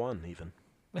 Or one, even.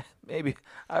 Maybe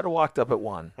I'd have walked up at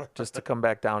one just to come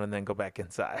back down and then go back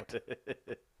inside.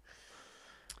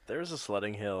 There's a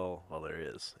sledding hill, well, there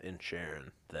is, in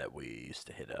Sharon that we used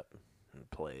to hit up and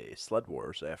play Sled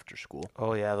Wars after school.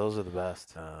 Oh, yeah, those are the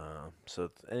best. So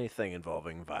anything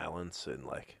involving violence and,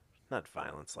 like, not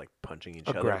violence, like punching each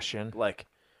Aggression. other. Like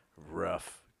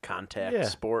rough contact Yeah.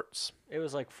 sports. it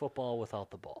was like football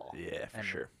without the ball. Yeah, for And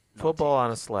sure. no Football on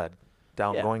a teams. sled,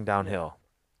 Yeah. going downhill,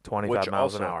 25 Which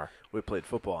miles an also- hour. We played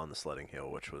football on the sledding hill,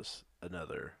 which was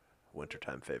another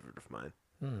wintertime favorite of mine.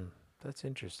 That's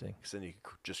interesting. Because then you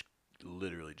could just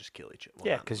literally just kill each other.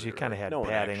 Yeah, 'cause you kinda had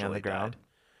padding on the ground.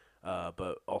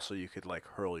 But also you could like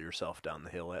hurl yourself down the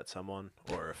hill at someone,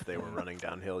 or if they were running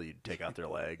downhill, you'd take out their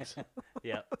legs.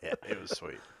 Yeah. Yeah, it was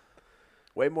sweet.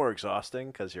 Way more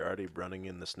exhausting because you're already running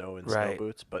in the snow in snow Right.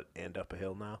 boots, and up a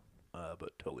hill now.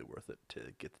 But totally worth it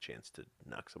to get the chance to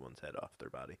knock someone's head off their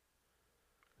body.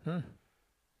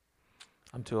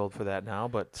 I'm too old for that now,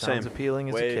 but sounds appealing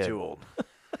as Way a kid. too old.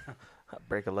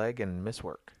 Break a leg and miss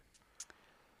work.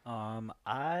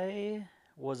 I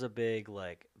was a big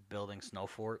like building snow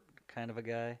fort kind of a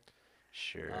guy.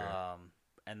 Sure.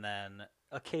 And then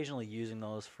occasionally using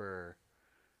those for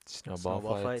Snowball,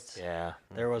 Snowball fights. fights? Yeah.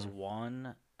 There was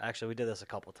one. Actually, we did this a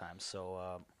couple times.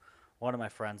 So, one of my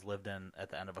friends lived at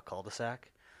the end of a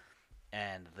cul-de-sac,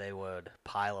 and they would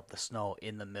pile up the snow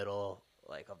in the middle,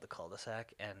 like of the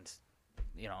cul-de-sac, and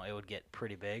it would get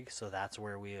pretty big. So that's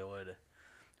where we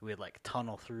we'd like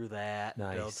tunnel through that, build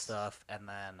Nice. stuff, and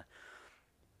then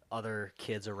other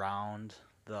kids around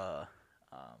the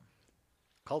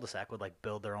cul-de-sac would like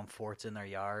build their own forts in their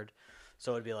yard.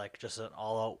 So it'd be like just an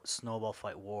all-out snowball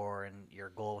fight war, and your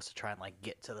goal was to try and like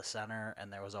get to the center.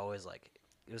 And there was always like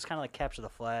it was kind of like capture the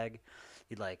flag.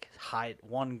 You'd like hide.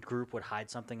 One group would hide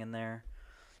something in there,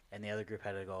 and the other group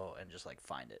had to go and just like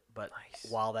find it. But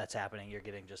Nice. while that's happening, you're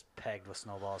getting just pegged with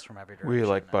snowballs from every direction. Were you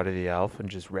like and Buddy the Elf and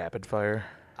just rapid fire?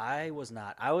 I was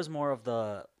not. I was more of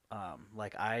the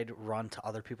like I'd run to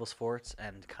other people's forts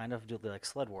and kind of do the like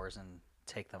sled wars and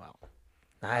take them out.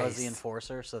 I was the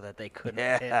enforcer so that they couldn't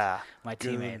hit Yeah. my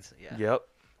teammates. Yeah, Yep.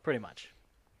 pretty much.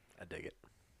 I dig it.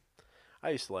 I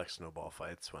used to like snowball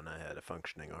fights when I had a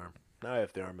functioning arm. Now I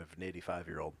have the arm of an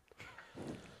 85-year-old.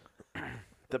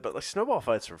 But like snowball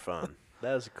fights were fun.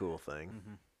 That was a cool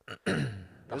thing. The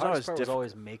was hardest always part was diff-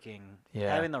 always making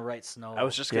Yeah. having the right snow. I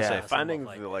was just gonna Yeah. say snowball finding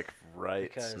fight. the like right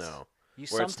Because snow you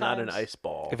where it's not an sometimes- ice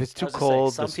ball. If it's I too was gonna say,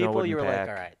 cold, some the snow people you were wouldn't like,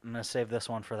 pack. all right, I'm gonna save this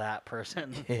one for that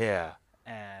person, Yeah.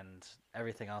 and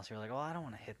everything else you're like, oh, I don't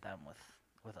want to hit them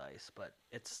with ice, but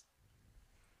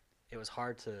it was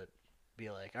hard to be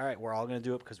like, all right, we're all gonna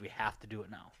do it because we have to do it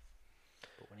now.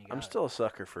 But when you got I'm still a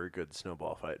sucker for a good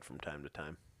snowball fight from time to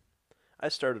time. I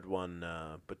started one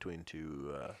between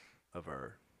two of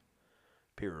our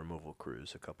peer removal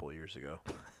crews a couple of years ago.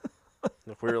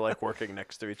 We were like working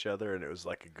next to each other, and it was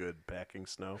like a good packing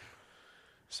snow.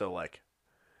 So like,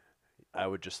 I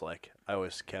would just like I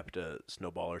always kept a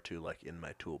snowball or two like in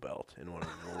my tool belt in one of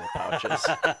the little pouches,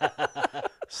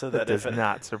 so That that does if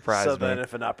not surprise so me. then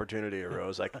if an opportunity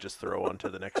arose, I could just throw one to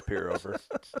the next peer over.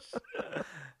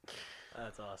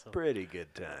 That's awesome. Pretty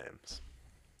good times.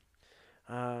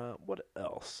 What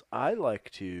else? I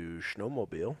like to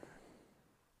snowmobile.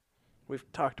 We've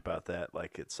talked about that,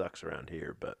 like it sucks around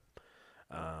here, but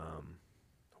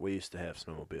we used to have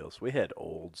snowmobiles. We had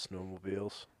old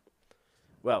snowmobiles.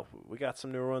 Well, we got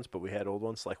some newer ones, but we had old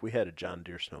ones. Like we had a John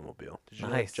Deere snowmobile. Did you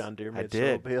know Nice. John Deere I made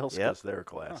did. snowmobiles? Yep. Because they're a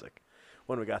classic.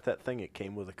 When we got that thing, it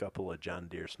came with a couple of John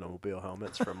Deere snowmobile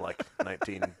helmets from like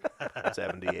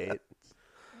 1978.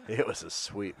 It was a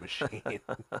sweet machine.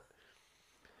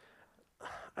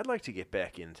 I'd like to get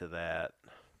back into that,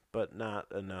 but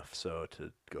not enough so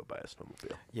to go buy a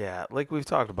snowmobile. Yeah, like we've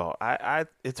talked about.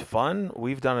 It's fun.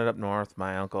 We've done it up north.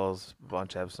 My uncles a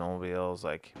bunch have snowmobiles.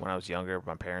 Like when I was younger,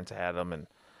 my parents had them, and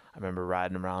I remember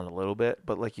riding around a little bit.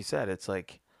 But like you said, it's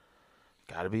like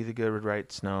got to be the good right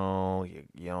snow. You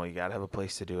know, you got to have a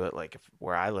place to do it. Like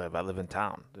where I live in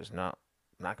town. There's not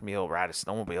gonna be able to ride a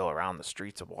snowmobile around the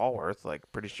streets of Walworth. Like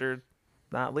pretty sure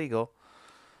not legal.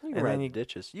 You And can ride then the you-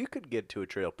 ditches. You could get to a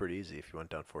trail pretty easy if you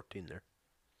went down 14 there.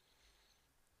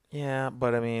 Yeah,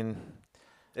 but I mean,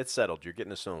 It's settled. You're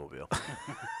getting a snowmobile.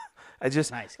 I just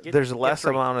Nice. there's less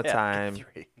three. amount of Yeah, get time.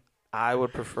 3. I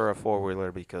would prefer a four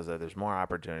wheeler because there's more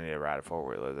opportunity to ride a four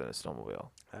wheeler than a snowmobile.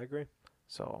 I agree.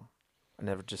 So I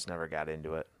never got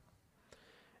into it.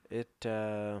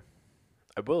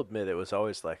 I will admit it was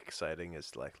always like exciting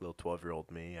as like little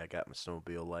 12-year-old me. I got my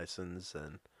snowmobile license,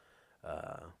 and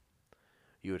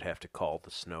you would have to call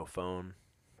the snow phone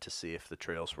to see if the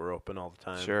trails were open all the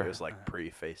time. Sure. It was like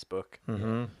pre-Facebook.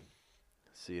 Mm-hmm.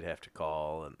 So you'd have to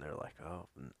call, and they're like, oh,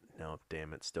 no,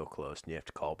 damn, it's still closed. And you have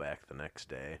to call back the next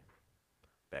day,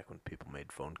 back when people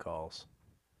made phone calls.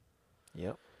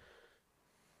 Yep.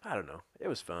 I don't know. It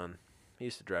was fun. I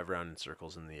used to drive around in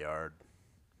circles in the yard.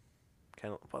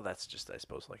 Kind of, well, that's just, I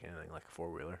suppose, like anything, like a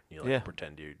four-wheeler. You, like, Yeah.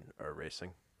 pretend you are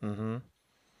racing. Mm-hmm.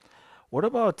 What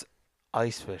about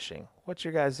ice fishing? What's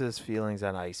your guys' feelings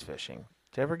on ice fishing?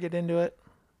 Did you ever get into it?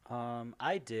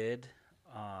 I did,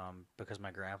 because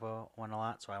my grandpa went a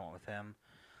lot, so I went with him.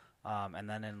 And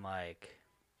then in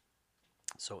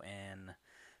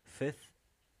fifth,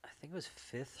 I think it was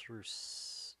fifth through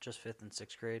just fifth and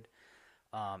sixth grade,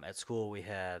 at school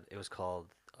it was called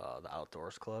the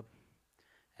Outdoors Club.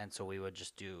 And so we would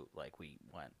just do, like, we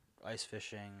went ice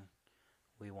fishing.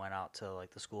 We went out to,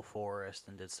 like, the school forest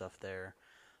and did stuff there.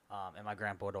 And my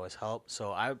grandpa would always help.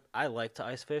 So I like to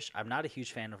ice fish. I'm not a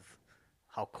huge fan of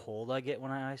how cold I get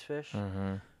when I ice fish.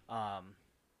 Mm-hmm.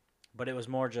 But it was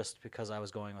more just because I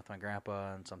was going with my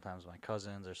grandpa and sometimes my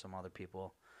cousins or some other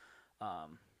people.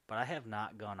 But I have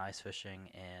not gone ice fishing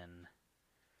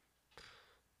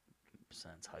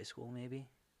since high school, maybe.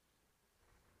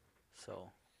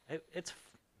 So it's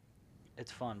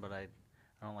fun, but I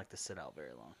don't like to sit out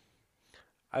very long.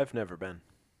 I've never been.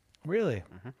 Really?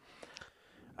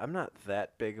 I'm not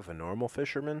that big of a normal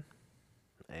fisherman,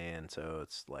 and so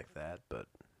it's like that, but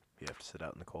you have to sit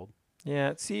out in the cold.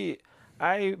 Yeah. See,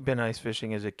 I've been ice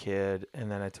fishing as a kid,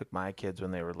 and then I took my kids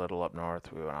when they were little up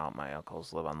north. We went out. My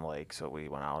uncles live on the lake, so we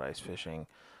went out ice fishing.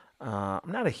 I'm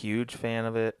not a huge fan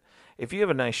of it. If you have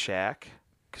a nice shack,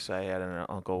 because I had an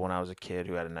uncle when I was a kid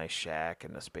who had a nice shack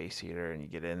and a space heater, and you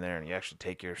get in there and you actually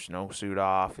take your snowsuit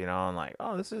off, and like,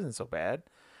 oh, this isn't so bad.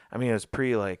 I mean, it was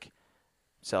pre like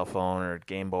cell phone or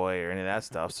Game Boy or any of that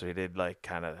stuff, so you did like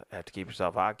kind of have to keep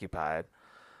yourself occupied.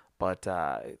 But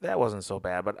that wasn't so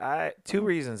bad. But two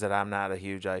reasons that I'm not a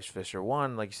huge ice fisher.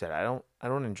 One, like you said, I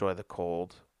don't enjoy the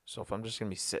cold. So if I'm just gonna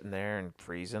be sitting there and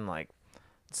freezing, like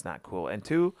it's not cool. And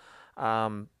two,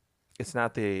 um, it's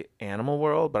not the animal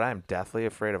world, but I'm deathly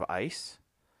afraid of ice.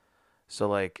 So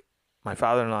like my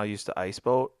father-in-law used to ice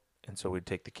boat, and so we'd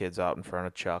take the kids out in front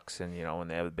of Chuck's, and when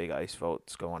they have the big ice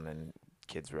boats going, and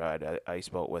kids ride a ice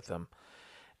boat with them,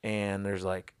 and there's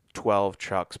like 12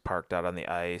 trucks parked out on the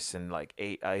ice and like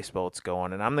 8 ice boats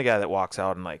going, and I'm the guy that walks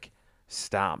out and like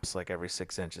stomps like every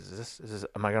 6 inches. Is this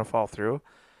am I gonna fall through?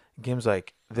 Kim's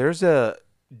like, there's a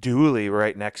dually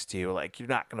right next to you, like you're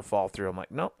not gonna fall through. I'm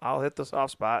like, nope, I'll hit the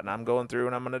soft spot and I'm going through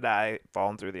and I'm gonna die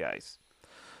falling through the ice.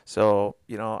 So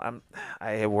I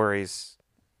have worries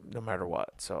no matter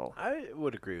what. So I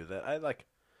would agree with that.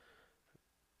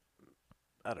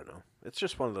 I don't know. It's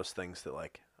just one of those things that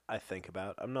like I think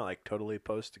about. I'm not like totally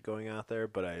opposed to going out there,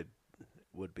 but I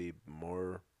would be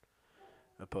more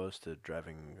opposed to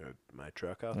driving my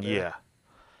truck out there. yeah,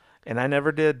 and I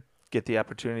never did get the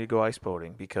opportunity to go ice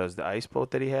boating because the ice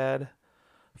boat that he had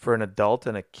for an adult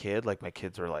and a kid, like my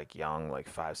kids were like young, like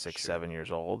 5, 6, Sure. 7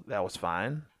 years old, that was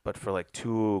fine. But for like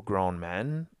two grown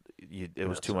men, it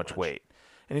was Not too so much much. weight.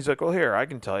 And he's like, "Well, here I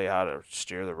can tell you how to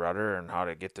steer the rudder and how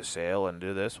to get the sail and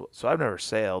do this." So I've never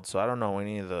sailed, so I don't know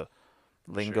any of the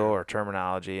lingo Sure. or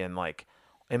terminology. And like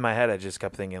in my head, I just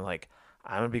kept thinking like,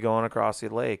 I'm gonna be going across the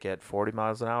lake at 40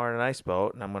 miles an hour in an ice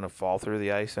boat, and I'm gonna fall through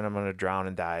the ice, and I'm gonna drown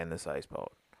and die in this ice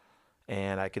boat.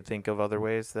 And I could think of other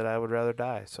ways that I would rather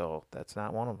die, so that's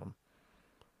not one of them.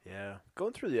 Yeah,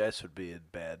 going through the ice would be a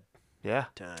bad Yeah,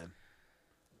 time.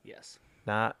 Yes.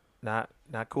 not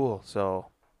cool. So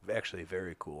Actually,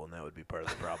 very cool, and that would be part of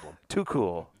the problem. too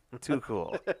cool, too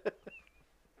cool.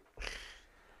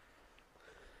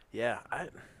 Yeah, I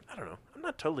don't know. I'm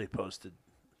not totally opposed to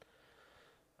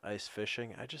ice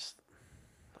fishing. I just,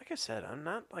 like I said, I'm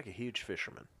not like a huge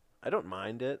fisherman. I don't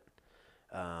mind it.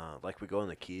 Like we go in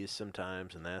the Keys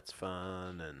sometimes, and that's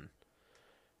fun. And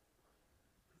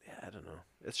yeah, I don't know.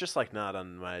 It's just like not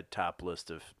on my top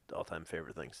list of all-time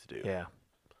favorite things to do. Yeah,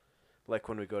 Like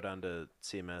when we go down to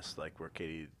CMS, like where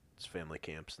Katie's family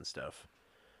camps and stuff.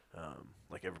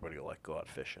 Like everybody will like go out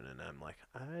fishing, and I'm like,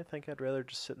 I think I'd rather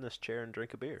just sit in this chair and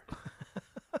drink a beer.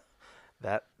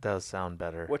 that does sound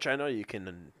better. Which I know you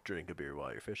can drink a beer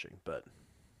while you're fishing, but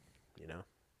you know,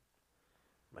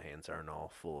 my hands aren't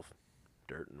all full of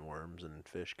dirt and worms and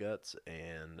fish guts,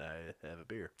 and I have a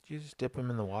beer. You just dip them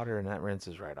in the water, and that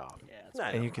rinses right off. Yeah. It's I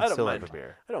And know. you I can don't still mind. have a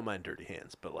beer. I don't mind dirty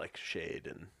hands, but like shade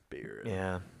and beer. And,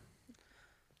 Yeah.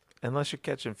 Unless you're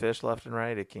catching fish left and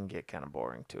right, it can get kind of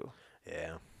boring too.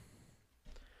 yeah.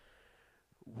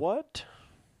 What?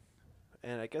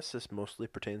 And I guess this mostly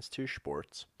pertains to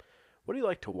sports. What do you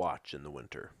like to watch in the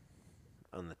winter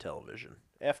on the television?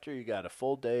 After you got a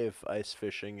full day of ice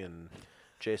fishing and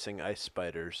chasing ice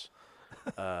spiders,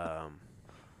 um,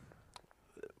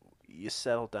 you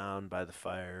settle down by the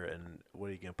fire, and what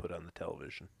are you going to put on the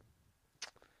television?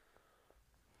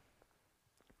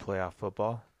 Playoff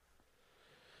football.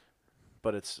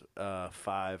 But it's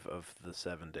 5 of the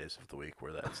 7 days of the week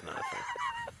where that's not a thing.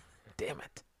 Damn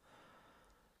it.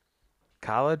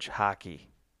 College hockey.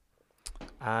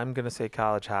 I'm gonna say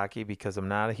college hockey because I'm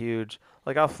not a huge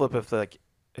like I'll flip if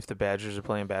the Badgers are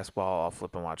playing basketball, I'll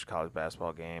flip and watch a college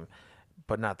basketball game,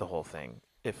 but not the whole thing.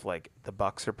 If like the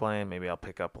Bucks are playing, maybe I'll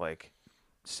pick up like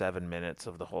 7 minutes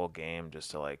of the whole game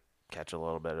just to like catch a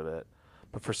little bit of it.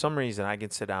 But for some reason I can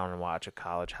sit down and watch a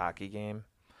college hockey game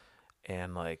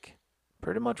and like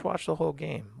pretty much watch the whole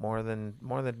game more than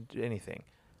anything.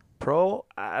 Pro,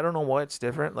 I don't know what's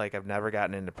different. Like I've never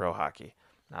gotten into pro hockey.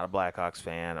 Not a Blackhawks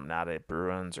fan. I'm not a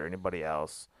Bruins or anybody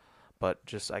else. But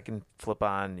just I can flip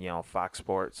on, Fox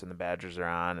Sports and the Badgers are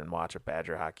on and watch a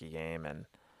Badger hockey game and,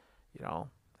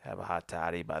 have a hot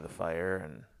toddy by the fire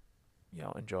and,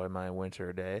 enjoy my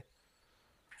winter day.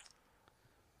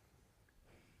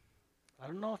 I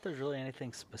don't know if there's really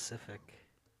anything specific.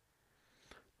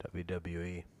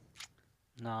 WWE.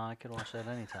 No, I could watch that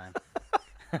anytime.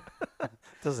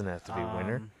 Doesn't have to be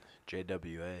winter.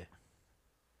 JWA.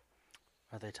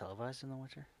 Are they televised in the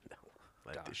winter?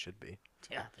 Like they Gosh. should be.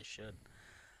 Yeah, they should.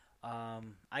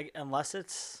 Unless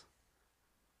it's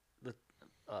the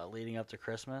leading up to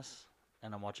Christmas,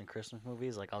 and I'm watching Christmas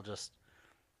movies, like I'll just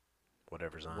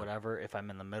Whatever's on. whatever. If I'm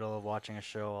in the middle of watching a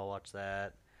show, I'll watch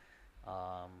that.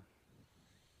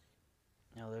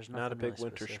 There's nothing Not a big really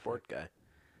winter specific. sport guy.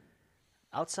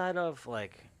 Outside of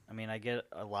I get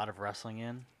a lot of wrestling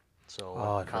in. So Oh,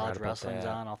 I when forgot college about wrestling's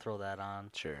that. on, I'll throw that on.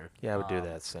 Sure. Yeah, I would do Um,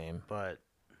 that same. But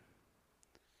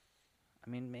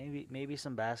maybe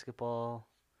some basketball.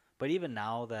 But even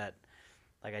now that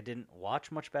I didn't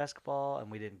watch much basketball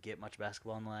and we didn't get much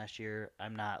basketball in the last year,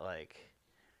 I'm not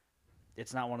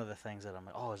it's not one of the things that I'm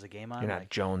like, oh, is the game on? You're not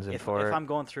jonesing if for it. I'm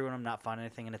going through and I'm not finding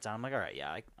anything and it's on, I'm like, all right,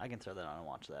 yeah, I can throw that on and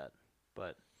watch that.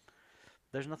 But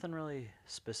there's nothing really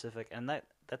specific, and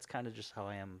that's kind of just how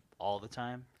I am all the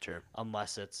time, Sure.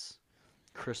 unless it's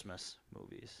Christmas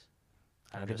movies.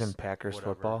 I'm Not just even Packers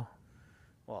whatever. football.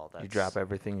 Well, that's You drop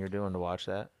everything you're doing to watch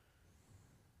that.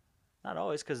 not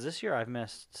always, because this year I've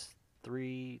missed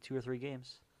 2 or 3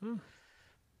 games.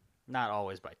 Not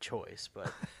always by choice,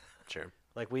 but Sure.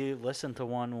 we listened to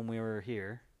one when we were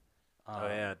here. Oh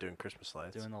yeah, doing Christmas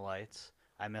lights. Doing the lights.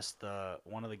 I missed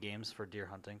one of the games for deer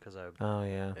hunting because I Oh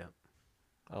yeah. Yeah.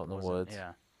 Out in the wasn't- woods.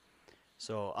 Yeah.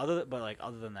 So other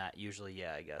than that, usually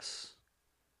I guess.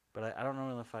 But I don't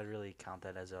know if I'd really count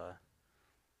that as a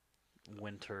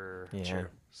winter Yeah.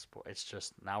 Sure. sport. It's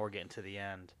just now we're getting to the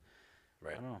end.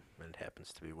 Right. I don't know. And it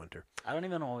happens to be winter. I don't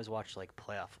even always watch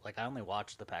playoff. I only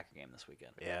watched the Packer game this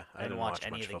weekend. Yeah. I didn't watch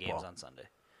any much of the football. games on Sunday.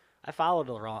 I followed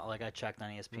along, I checked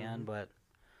on ESPN, Mm-hmm. but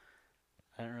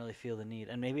I didn't really feel the need.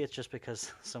 And maybe it's just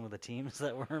because some of the teams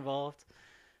that were involved,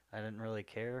 I didn't really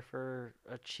care for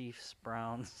a Chiefs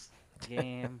Browns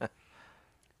game.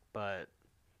 But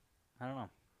I don't know.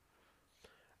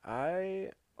 I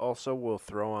also will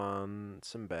throw on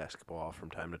some basketball from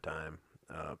time to time.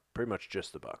 Pretty much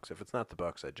just the Bucks. If it's not the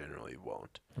Bucks, I generally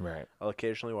won't. Right. I'll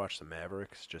occasionally watch the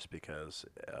Mavericks just because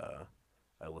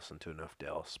I listened to enough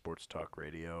Dallas sports talk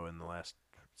radio in the last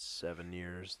 7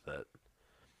 years that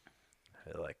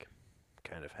I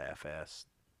kind of half-ass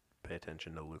pay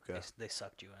attention to Luka. They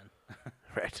sucked you in.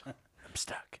 Right. I'm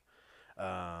stuck.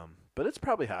 But it's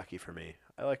probably hockey for me.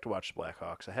 I like to watch the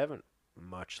Blackhawks. I haven't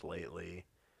much lately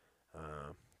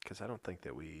because I don't think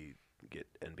that we get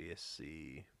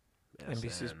NBC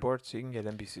NBC Sports. You can get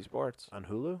NBC Sports. on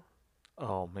Hulu.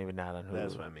 Oh, maybe not on Hulu.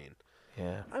 That's what I mean.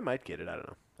 Yeah. I might get it. I don't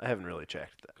know. I haven't really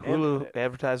checked. Hulu And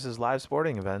advertises live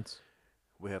sporting events.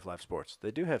 we have live sports. They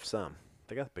do have some.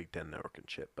 They got the Big Ten Network and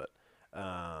shit, but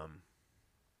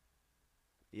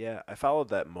yeah, I followed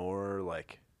that more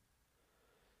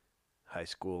high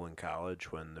school and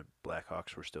college when the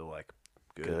Blackhawks were still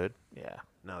good. Yeah.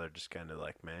 Now they're just kind of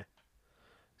meh.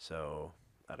 So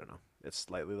I don't know. It's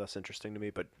slightly less interesting to me,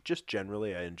 but just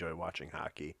generally, I enjoy watching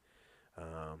hockey.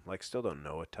 Still don't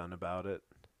know a ton about it.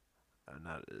 I'm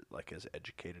not as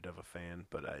educated of a fan,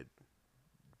 but I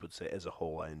would say as a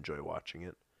whole, I enjoy watching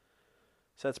it.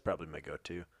 So that's probably my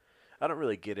go-to. I don't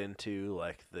really get into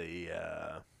the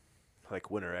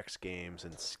Winter X Games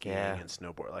and skiing Yeah. and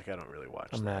snowboard. I don't really watch.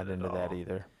 I'm not that into at that all.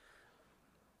 either.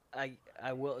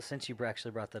 I will, since you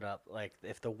actually brought that up,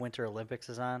 if the Winter Olympics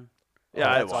is on. Yeah,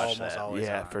 I that's watch almost that. always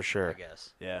Yeah, on, for sure. I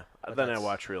guess. Yeah. But Then I that's-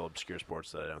 watch real obscure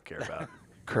sports that I don't care about.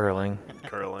 Curling.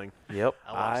 Curling. Yep.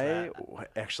 I watch that.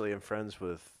 Actually am friends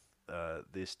with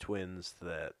these twins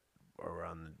that are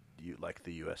on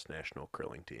the U.S. national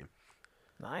curling team.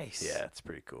 Nice. Yeah, it's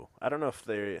pretty cool. I don't know if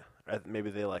maybe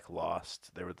they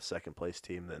lost. They were the second place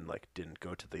team, then didn't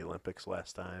go to the Olympics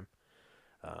last time.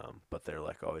 But they're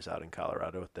always out in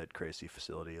Colorado at that crazy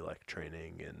facility,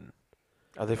 training, and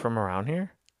Are they from around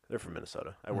here? they're from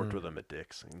Minnesota. I worked with them at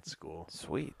Dick's in school.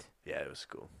 Sweet. Yeah, it was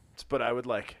cool. But I would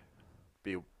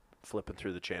be flipping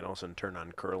through the channels and turn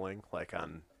on curling,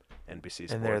 on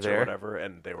NBC And they're Sports or there? whatever,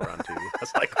 and they were on TV.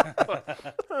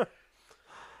 I was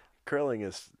curling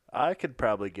is. I could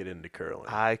probably get into curling.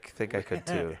 I think I could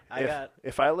too.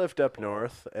 If I lived up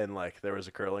north and there was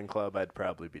a curling club, I'd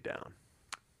probably be down.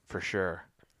 For sure.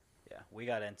 Yeah, we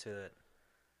got into it.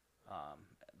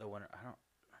 The winter. I don't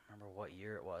remember what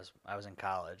year it was. I was in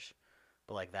college,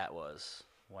 but that was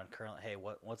when curling. Hey,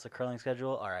 what's the curling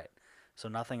schedule? All right, so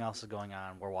nothing else is going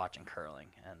on. We're watching curling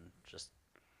and just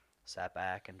sat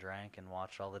back and drank and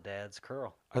watched all the dads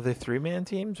curl. Are they 3-man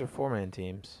teams or 4-man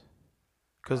teams?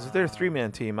 Because if they're a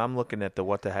 3-man team, I'm looking at the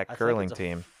what the heck I curling think it's a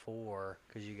team. 4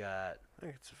 because you got. I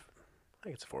think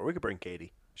it's a 4. We could bring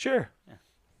Katie. Sure. Yeah.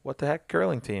 What the heck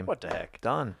curling team? What the heck?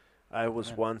 Done. I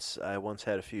once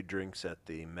had a few drinks at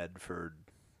the Medford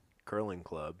Curling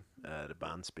Club at a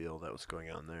Bonspiel that was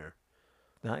going on there.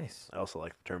 Nice. I also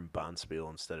like the term Bonspiel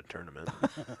instead of tournament.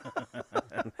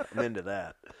 I'm into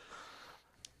that.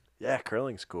 Yeah,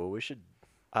 curling's cool. We should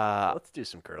Uh, let's do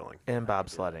some curling. and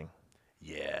bobsledding.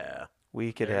 Yeah.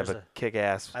 We could have There's a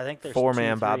kick-ass I think there's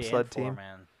 4-man 2, 3, bobsled and team.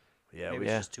 4-man. Yeah, Maybe we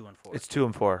it's Yeah. just 2 and 4. It's 2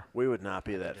 and 4. we would not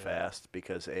be that do that. fast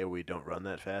because A, we don't run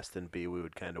that fast, and B, we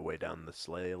would kind of weigh down the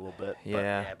sleigh a little bit. Yeah.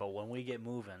 Yeah, but when we get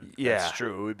moving, Yeah. That's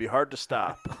true. It would be hard to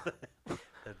stop.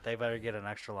 they better get an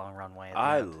extra long runway. At the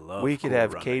I end. love We could Cool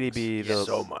have Runnings Katie be the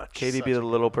so much. Katie Such be a the good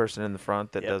little one. person in the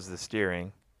front that Yep. does the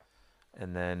steering,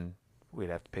 and then we'd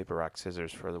have to paper rock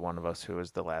scissors for the one of us who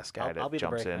is the last guy I'll that be the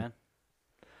jumps brake in. man.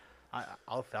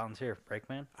 I'll volunteer, brake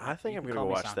man. I think You I'm can going to call go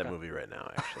me watch that Sanka. movie right now,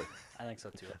 actually. I think so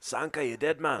too. Sanka, you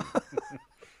dead man. Yeah,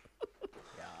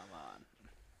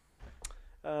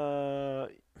 I'm on.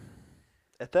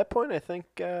 At that point, I think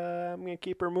I'm going to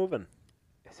keep her moving.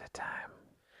 Is it time?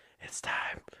 It's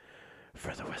time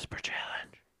for the Whisper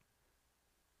Challenge.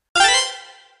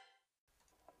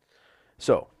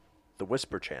 So, the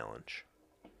Whisper Challenge.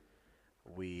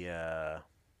 I'm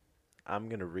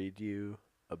going to read you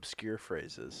obscure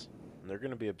phrases, and they're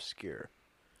going to be obscure.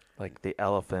 Like the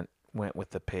elephant went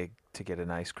with the pig to get an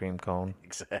ice cream cone.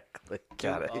 Exactly.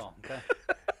 Got it. Oh, okay.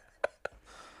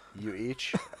 You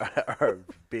each are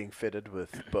being fitted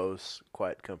with Bose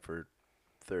Quiet Comfort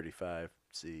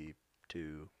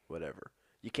 35C2 whatever.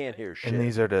 You can't hear shit. And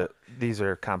these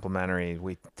are complimentary.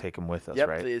 We take them with us, Yep,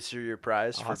 right? these are your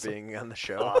prize for Awesome. being on the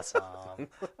show. Awesome.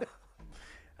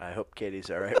 I hope Katie's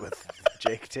all right with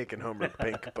Jake taking home her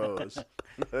pink Bose.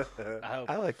 I hope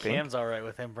I like pink. Cam's all right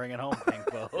with him bringing home pink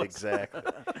bows. Exactly.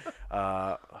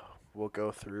 We'll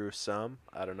go through some.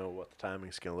 I don't know what the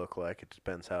timing's going to look like. It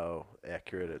depends how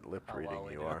accurate at lip How reading well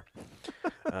we you do.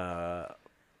 are.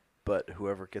 But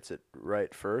whoever gets it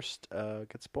right first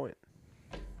gets a point.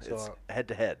 So It's head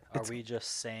to head. Are we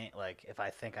just saying, like, if I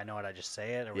think I know it, I just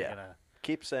say it? Or are we Yeah. going to.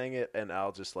 Keep saying it, and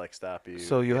I'll just stop you.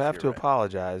 So you if have you're to right.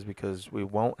 apologize because we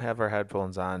won't have our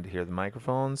headphones on to hear the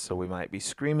microphones, so we might be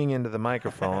screaming into the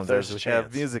microphones There's as a we have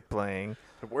chance. music playing.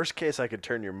 The worst case, I could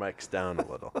turn your mics down a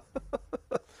little.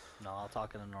 No, I'll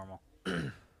talk in a normal.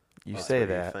 You That's say what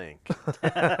that.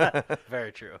 You think.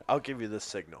 Very true. I'll give you this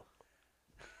signal.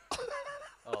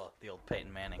 Oh, the old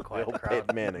Peyton Manning The quiet old crowd.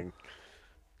 Peyton Manning.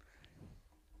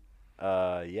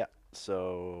 Yeah.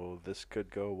 So this could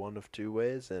go one of two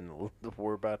ways, and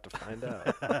we're about to find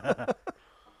out.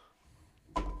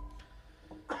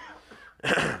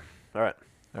 All right.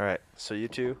 All right, So you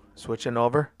two switching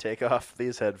over. take off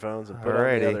these headphones and put on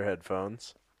Alrighty. the other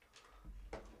headphones.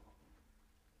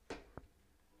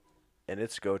 And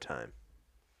it's go time.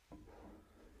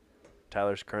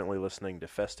 Tyler's currently listening to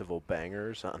Festival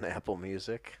Bangers on Apple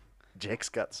Music. Jake's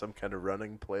got some kind of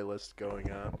running playlist going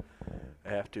on. I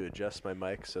have to adjust my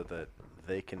mic so that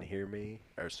they can hear me,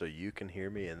 or so you can hear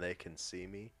me and they can see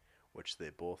me, which they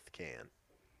both can.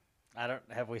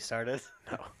 Have we started?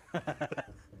 No.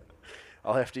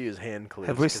 I'll have to use hand clues.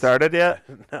 Have we 'cause- started yet?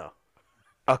 No.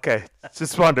 Okay,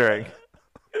 just wondering.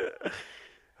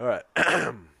 All right.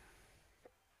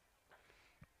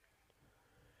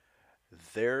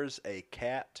 There's a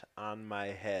cat on my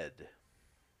head.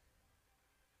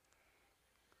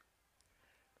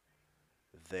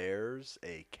 There's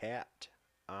a cat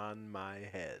on my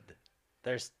head.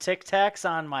 There's Tic Tacs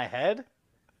on my head?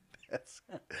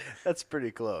 That's pretty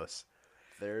close.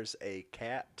 There's a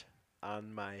cat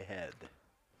on my head.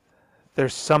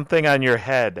 There's something on your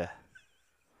head.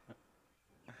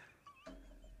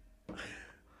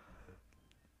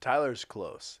 Tyler's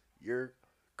close. You're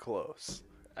close.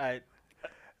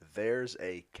 There's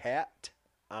a cat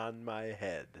on my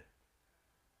head.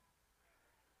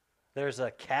 There's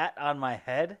a cat on my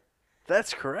head?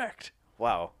 That's correct.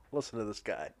 Wow. Listen to this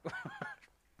guy.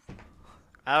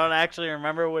 I don't actually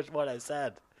remember what I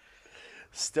said.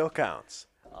 Still counts.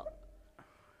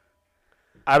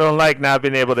 I don't like not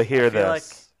being able to hear feel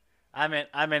this. I'm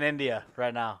in India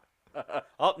right now.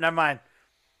 Oh, never mind.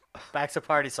 Back to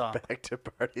party song. Back to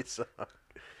party song.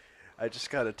 I just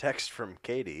got a text from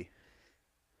Katie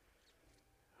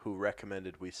who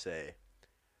recommended we say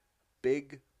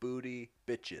big booty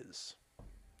bitches.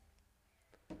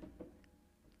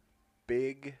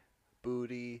 Big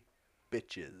booty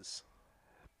bitches.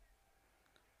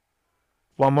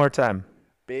 One more time.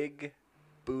 Big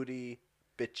booty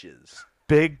bitches.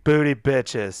 Big booty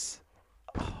bitches.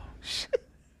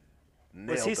 Nailed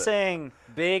Was he it. saying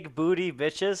big booty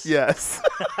bitches? Yes.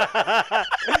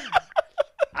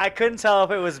 I couldn't tell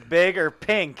if it was big or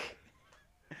pink.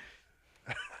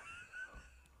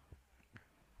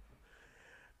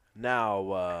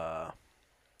 Now,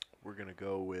 we're going to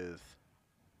go with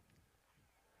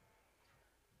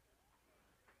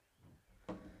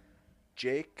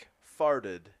Jake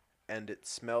farted and it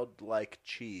smelled like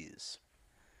cheese.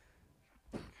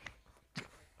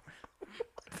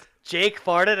 Jake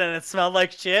farted and it smelled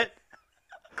like shit.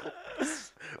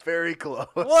 Very close.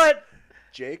 What?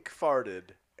 Jake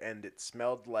farted and it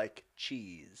smelled like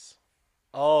cheese.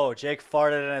 Oh, Jake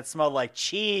farted and it smelled like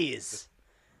cheese.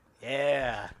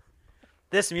 Yeah.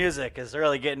 This music is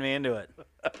really getting me into it.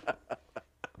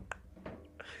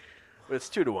 It's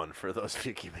 2-1 for those of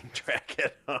you keeping track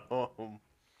at home.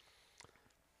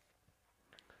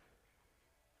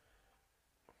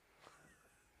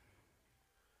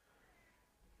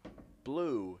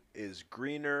 Blue is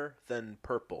greener than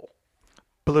purple.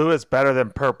 Blue is better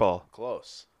than purple.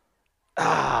 Close.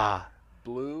 Ah.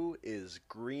 Blue is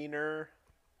greener.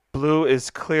 Blue is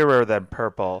clearer than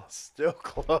purple. Still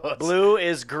close. Blue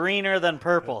is greener than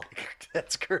purple.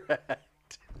 That's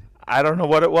correct. I don't know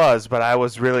what it was, but I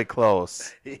was really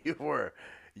close. You were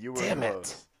Damn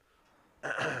it.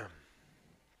 close.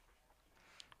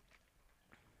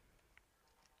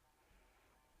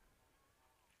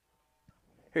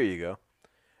 Here you go.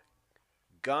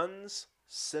 Guns,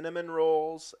 cinnamon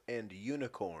rolls, and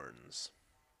unicorns.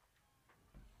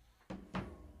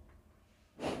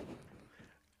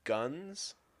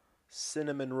 Guns,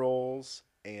 cinnamon rolls,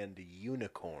 and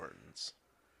unicorns.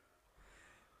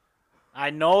 I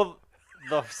know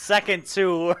the second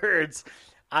two words.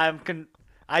 I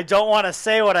don't want to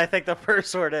say what I think the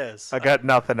first word is. I got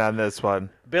nothing on this one.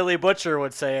 Billy Butcher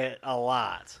would say it a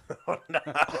lot.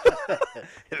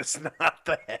 It's not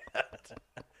that.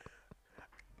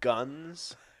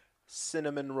 Guns,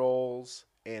 cinnamon rolls,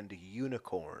 and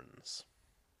unicorns.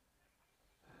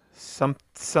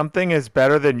 Something is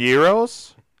better than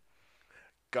euros?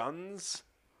 Guns,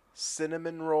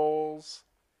 cinnamon rolls,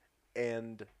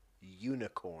 and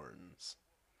unicorns.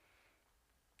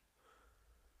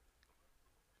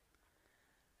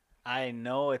 I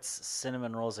know it's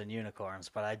cinnamon rolls and unicorns,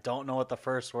 but I don't know what the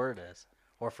first word is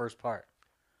or first part.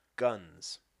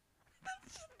 Guns.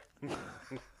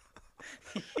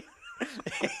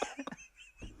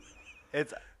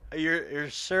 It's you're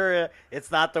sure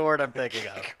it's not the word I'm thinking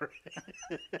of.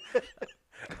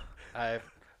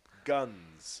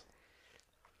 Guns.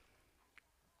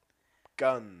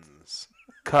 Guns.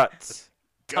 Cuts.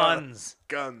 Tons.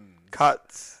 Guns.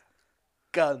 Cuts.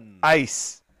 Guns.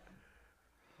 Ice.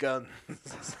 Guns.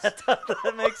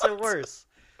 That makes it worse.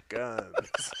 Guns.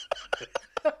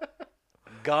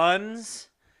 Guns,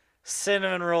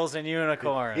 cinnamon rolls, and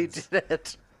unicorns. He did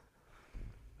it.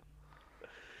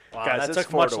 Wow, Guys, that it's took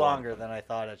 4-1. much longer than I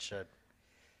thought it should.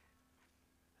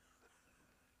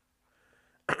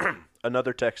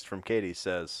 Another text from Katie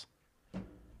says,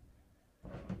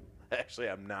 actually,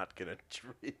 I'm not going to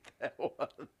read that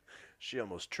one. She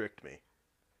almost tricked me.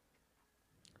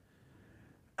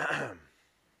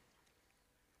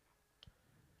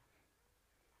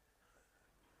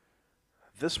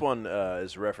 This one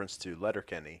is a reference to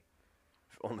Letterkenny,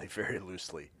 only very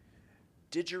loosely.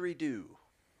 Didgeridoo.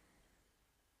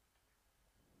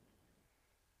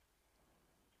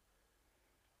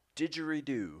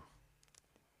 Didgeridoo.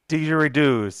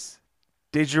 Didgeridoos.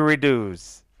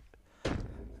 Didgeridoos.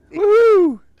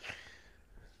 Woo!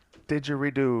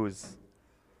 Didgeridoos.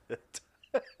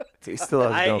 He still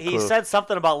has no clue. He said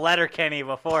something about Letterkenny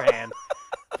beforehand,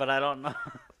 but I don't know.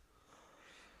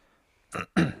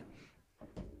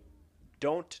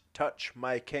 Don't touch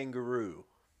my kangaroo.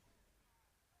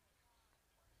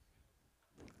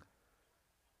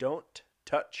 Don't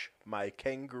touch my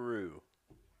kangaroo.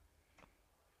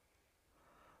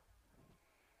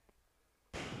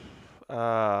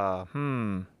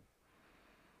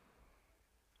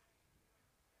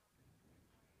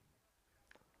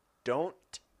 Don't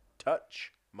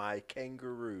touch my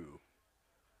kangaroo.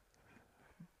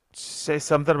 Say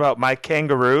something about my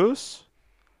kangaroos?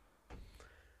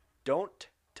 Don't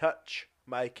touch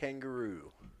my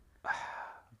kangaroo.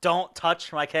 Don't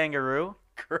touch my kangaroo.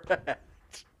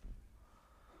 Correct.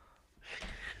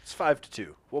 It's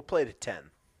 5-2. We'll play to 10.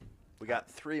 We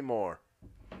got 3 more.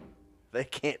 They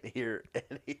can't hear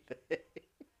anything.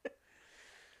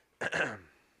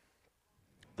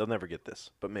 They'll never get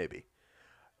this, but maybe.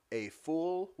 A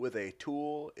fool with a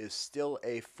tool is still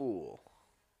a fool.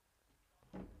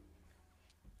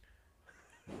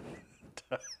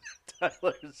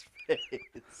 Tyler's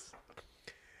face.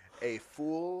 A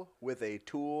fool with a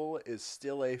tool is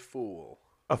still a fool.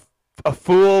 A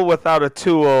fool without a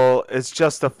tool is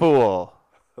just a fool.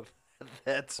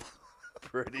 That's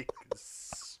pretty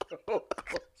so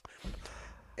close.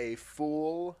 A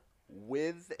fool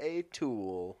with a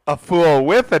tool A fool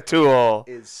with a tool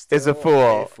is still is a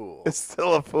fool. A fool. It's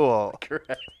still a fool.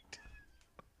 Correct.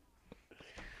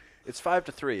 It's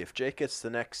 5-3. If Jake gets the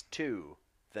next 2,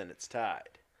 then it's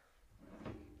tied.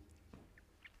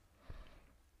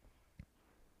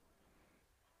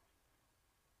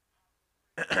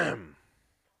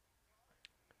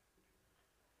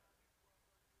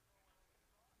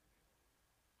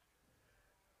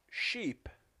 Sheep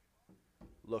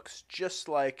looks just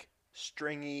like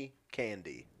stringy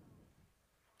candy.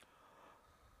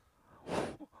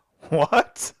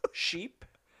 What? Sheep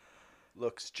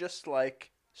looks just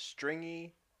like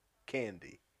stringy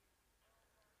candy.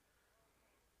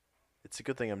 It's a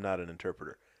good thing I'm not an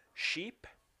interpreter. Sheep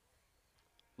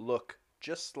look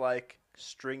just like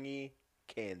stringy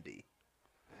candy.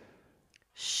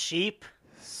 Sheep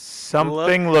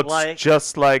Something Look looks like-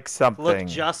 just like something. look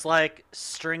just like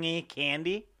stringy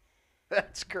candy.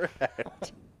 That's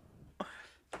correct.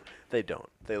 They don't.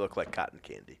 They look like cotton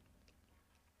candy.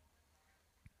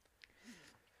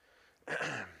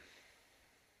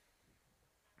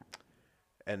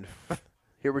 And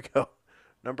here we go.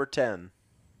 Number 10.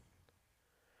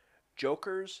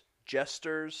 Jokers,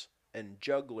 jesters, and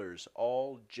jugglers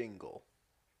all jingle.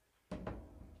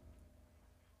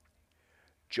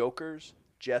 Jokers,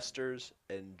 jesters,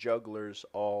 and jugglers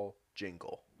all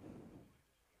jingle.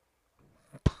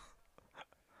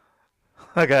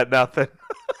 I got nothing.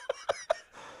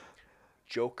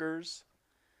 Jokers,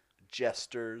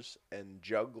 jesters, and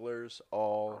jugglers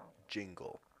all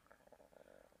jingle.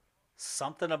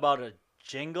 Something about a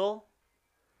jingle.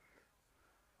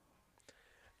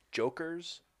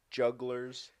 Jokers,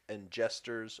 jugglers, and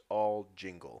jesters all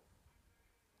jingle.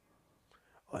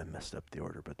 Oh, I messed up the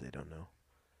order, but they don't know.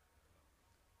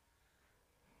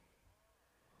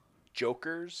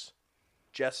 Jokers,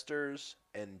 jesters,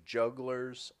 and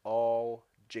jugglers all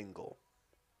jingle.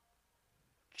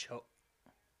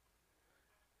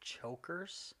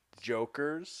 Chokers.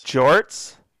 Jokers,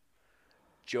 Jorts?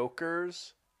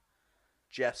 jokers,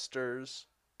 jesters,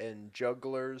 and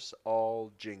jugglers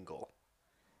all jingle.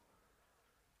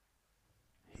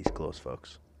 He's close,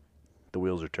 folks. The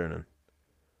wheels are turning.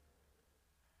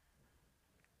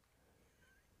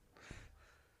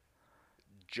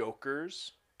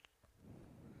 Jokers,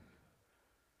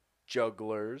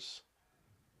 jugglers.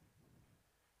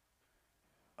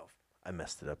 Oh, I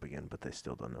messed it up again, but they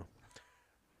still don't know.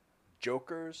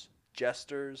 Jokers,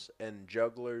 jesters, and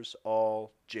jugglers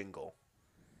all jingle.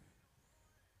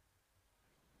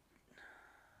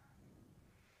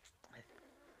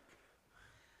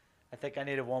 I think I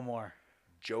needed one more.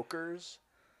 Jokers,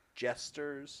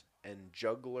 jesters, and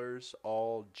jugglers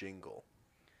all jingle.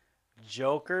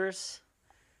 Jokers,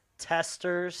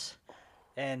 testers,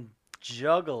 and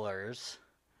jugglers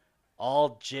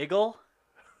all jiggle.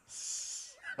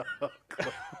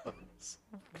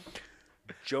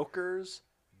 Jokers,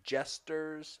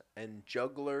 jesters, and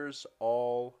jugglers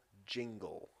all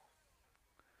jingle.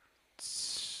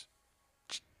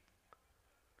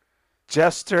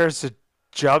 Jesters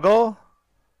juggle?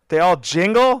 They all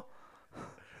jingle?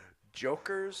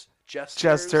 Jokers, jesters,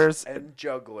 Jesters. and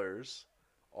jugglers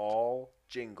all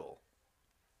jingle.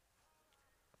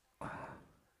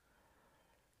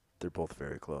 They're both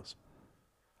very close.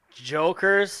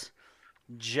 Jokers,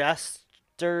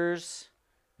 jesters,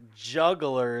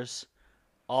 jugglers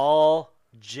all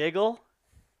jiggle.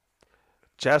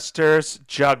 Jesters,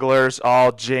 jugglers,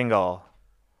 all jingle.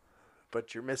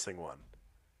 But you're missing one.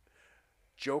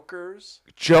 Jokers.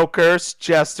 Jokers,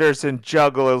 jesters, and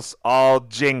jugglers all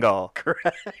jingle.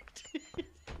 Correct.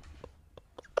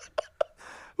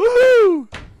 Woohoo!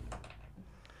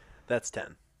 That's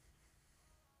 10.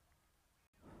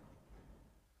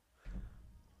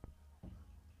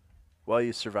 Well,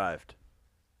 you survived.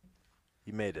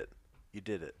 You made it. You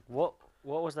did it. What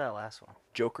was that last one?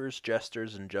 Jokers,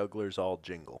 jesters, and jugglers all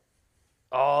jingle.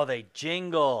 Oh, they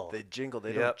jingle. They jingle. They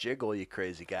Yep. don't jiggle, you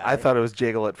crazy guy. I thought it was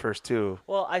jiggle at first, too.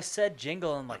 Well, I said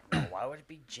jingle and like, no, why would it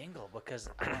be jingle? Because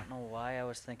I don't know why I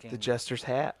was thinking. The jester's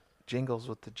hat jingles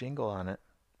with the jingle on it.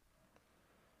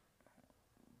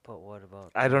 But what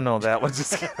about I don't know. That one's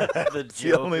just the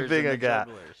the only jokers thing and I the got.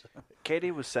 jugglers?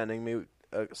 Katie was sending me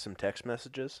some text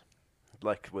messages,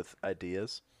 like with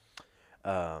ideas,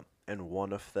 and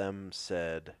one of them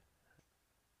said,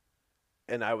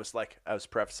 and I was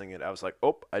prefacing it. I was like,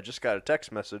 "Oh, I just got a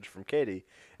text message from Katie,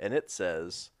 and it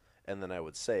says," and then I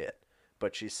would say it.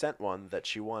 But she sent one that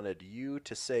she wanted you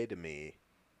to say to me,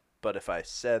 but if I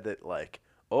said it like,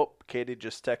 "Oh, Katie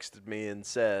just texted me and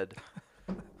said,"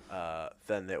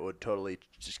 then it would totally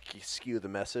just skew the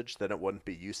message. Then it wouldn't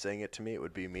be you saying it to me. It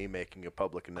would be me making a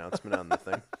public announcement on the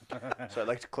thing. So I'd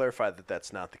like to clarify that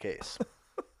that's not the case.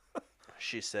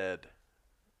 She said,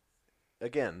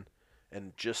 again,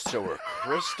 and just so we're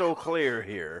crystal clear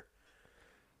here,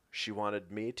 she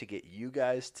wanted me to get you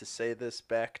guys to say this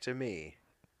back to me.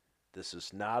 This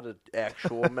is not an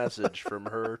actual message from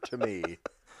her to me.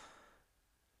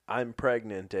 I'm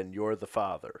pregnant and you're the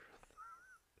father.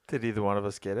 Did either one of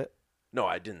us get it? No,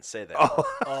 I didn't say that. Oh.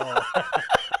 Oh,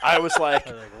 I was like,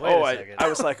 I was like, wait a second. I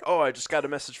was like, oh, I just got a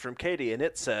message from Katie, and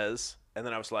it says, and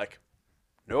then I was like,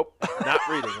 nope, not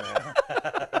reading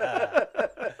that.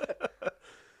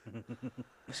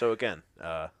 So again,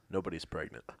 nobody's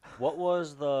pregnant. What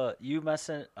was you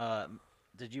mentioned?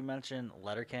 Did you mention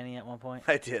Letterkenny at one point?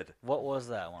 I did. What was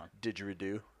that one?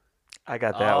 Didgeridoo. I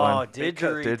got that one.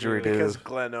 Didgeridoo. Didgeridoo. Because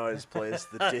Glenn always plays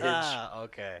the didge.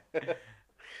 Okay.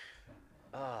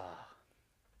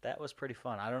 That was pretty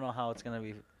fun. I don't know how it's gonna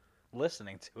be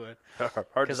listening to it Hard to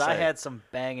because I say. had some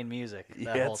banging music You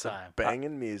that had whole some time.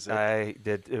 banging music. I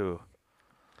did too.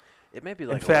 It may be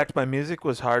like In fact, my music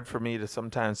was hard for me to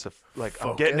sometimes I'm getting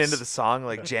Focus. into the song,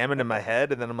 like jamming in my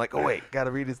head, and then I'm like, oh wait, gotta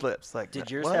read his lips. Like,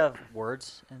 Did yours what? have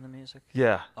words in the music?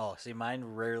 Yeah. Oh, see, mine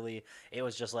rarely. It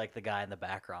was just like the guy in the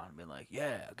background being like,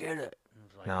 "Yeah, get it." And it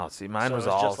was like- No, see, mine So was it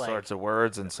was all just like- sorts of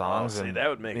words and songs. see, and that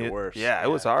would make it worse. Yeah, it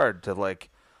was Yeah. hard to like,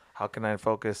 how can I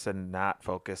focus and not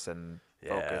focus and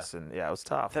Yeah. focus? And yeah, it was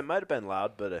tough. That might have been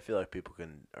loud, but I feel like people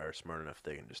are smart enough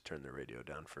they can just turn their radio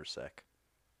down for a sec.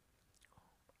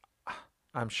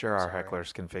 I'm sure our Sorry.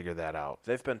 hecklers can figure that out.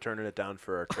 They've been turning it down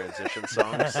for our transition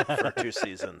songs for 2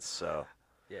 seasons, so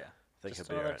Yeah. I think Just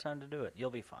it'll be all another right. time to do it. You'll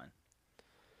be fine.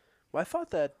 Well, I thought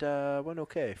that went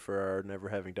okay for our never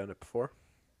having done it before.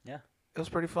 It was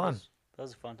pretty fun. That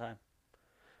was a fun time.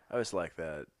 I always like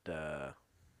that. That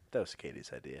was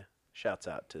Katie's idea. Shouts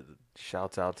out to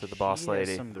Shouts out to the boss She has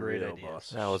lady. some the great real ideas. boss.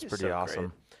 That was She's pretty so great.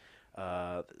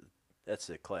 awesome. That's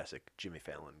a classic Jimmy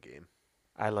Fallon game.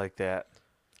 I like that.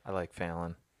 I like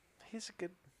Fallon. He's a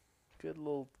good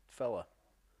little fella.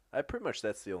 Pretty much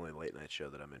that's the only late night show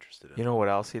that I'm interested in. You know what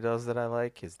else he does that I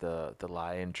like is the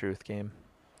lie and truth game,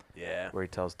 Yeah. where he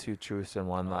tells 2 truths and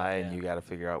 1 Oh, lie, yeah. and you got to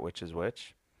figure out which is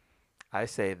which. I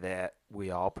say that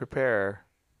we all prepare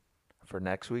for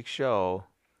next week's show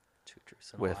 2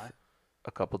 truths and a with lie.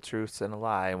 a couple truths and a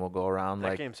lie, and we'll go around That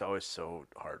like, game's always so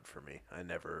hard for me. I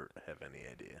never have any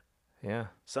idea. yeah.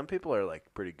 Some people are like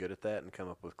pretty good at that and come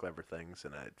up with clever things,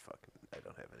 and I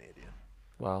don't have any idea.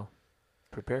 Well,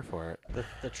 prepare for it.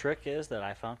 The trick is that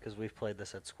I found because we've played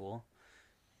this at school.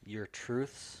 Your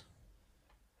truths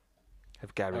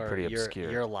I've got to be or pretty your,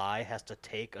 obscure. your lie has to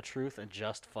take a truth and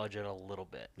just fudge it a little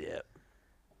bit. Yeah.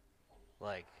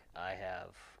 Like I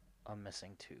have a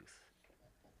missing tooth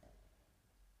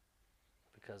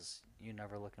because you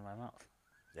never look in my mouth.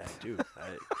 Yeah, I do.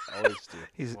 I always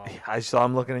do. Wow. I saw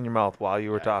him looking in your mouth while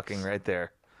you were Yeah, talking right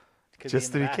there. Could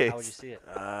Just be in in the back. case. How would you see it?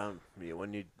 Yeah,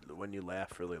 when you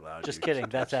laugh really loud. Just you kidding.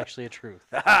 That's actually a truth.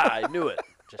 I knew it.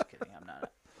 Just kidding. I'm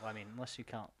not. Well, I mean, unless you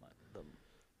count like,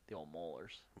 the old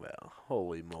molars, Well,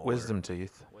 holy moly. Wisdom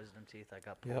teeth. wisdom teeth. I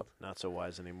got pulled. Yep. Not so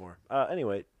wise anymore.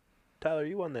 Anyway, Tyler,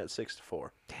 you won that 6-4.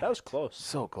 That was close.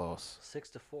 So close.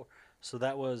 6-4. So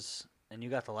that was, and you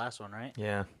got the last one right.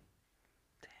 Yeah.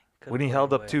 Could've When he put it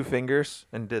held up away. 2 fingers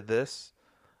and did this,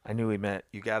 I knew he meant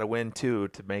you got to win 2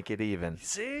 to make it even.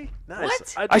 See?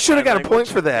 Nice. What? I should have got a language. point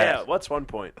for that. Yeah, what's 1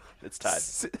 point? It's tied.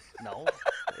 No,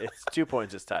 It's 2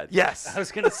 points. It's tied. Yes. I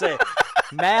was gonna say,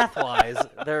 math-wise,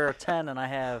 there are 10 and I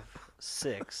have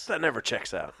 6. That never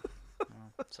checks out.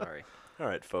 Sorry. All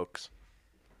right, folks.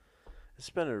 It's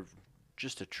been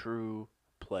just a true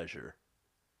pleasure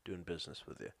doing business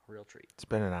with you. Real treat. It's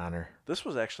been an honor. This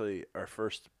was actually our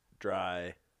first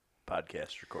dry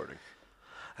podcast recording.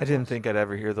 I didn't think I'd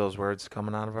ever hear those words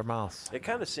coming out of our mouths. It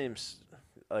kind of seems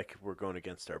like we're going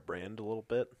against our brand a little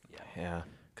bit Yeah.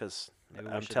 because Maybe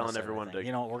we I'm shouldn't telling have said everyone anything. to.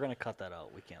 You know, we're gonna cut that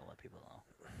out. We can't let people know.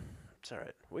 It's all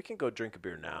right. We can go drink a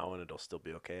beer now and it'll still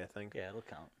be okay, I think. Yeah, it'll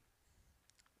count.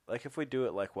 Like if we do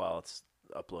it like while it's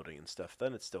uploading and stuff,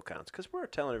 then it still counts because we're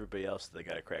telling everybody else that they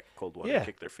got to crack a cold one Yeah. and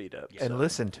kick their feet up. And so.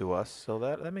 listen to us, so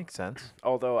that makes sense.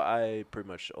 Although I pretty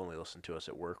much only listen to us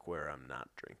at work where I'm not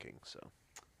drinking, so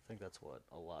I think that's what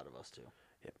a lot of us do.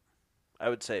 I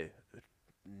would say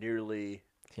nearly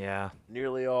Yeah.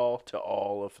 all to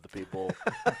all of the people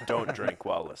don't drink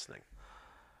while listening.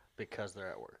 Because they're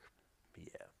at work. Yeah.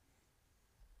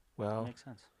 Well, Makes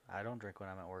sense. I don't drink when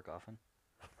I'm at work often.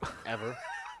 Ever.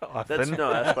 often. That's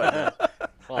what I meant.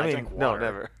 Well, I mean, drink no, water.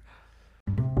 never.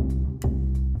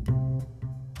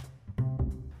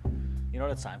 You know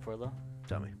what it's time for, though?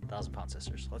 Tell me. 1,000-pound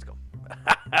sisters. Let's go.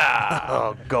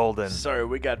 Oh, golden. Sorry,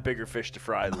 we got bigger fish to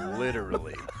fry,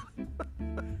 literally.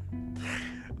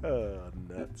 Oh,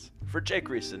 nuts. For Jake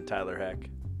Reese and Tyler Heck,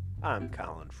 I'm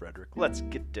Colin Frederick. Let's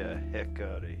get the heck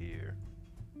out of here.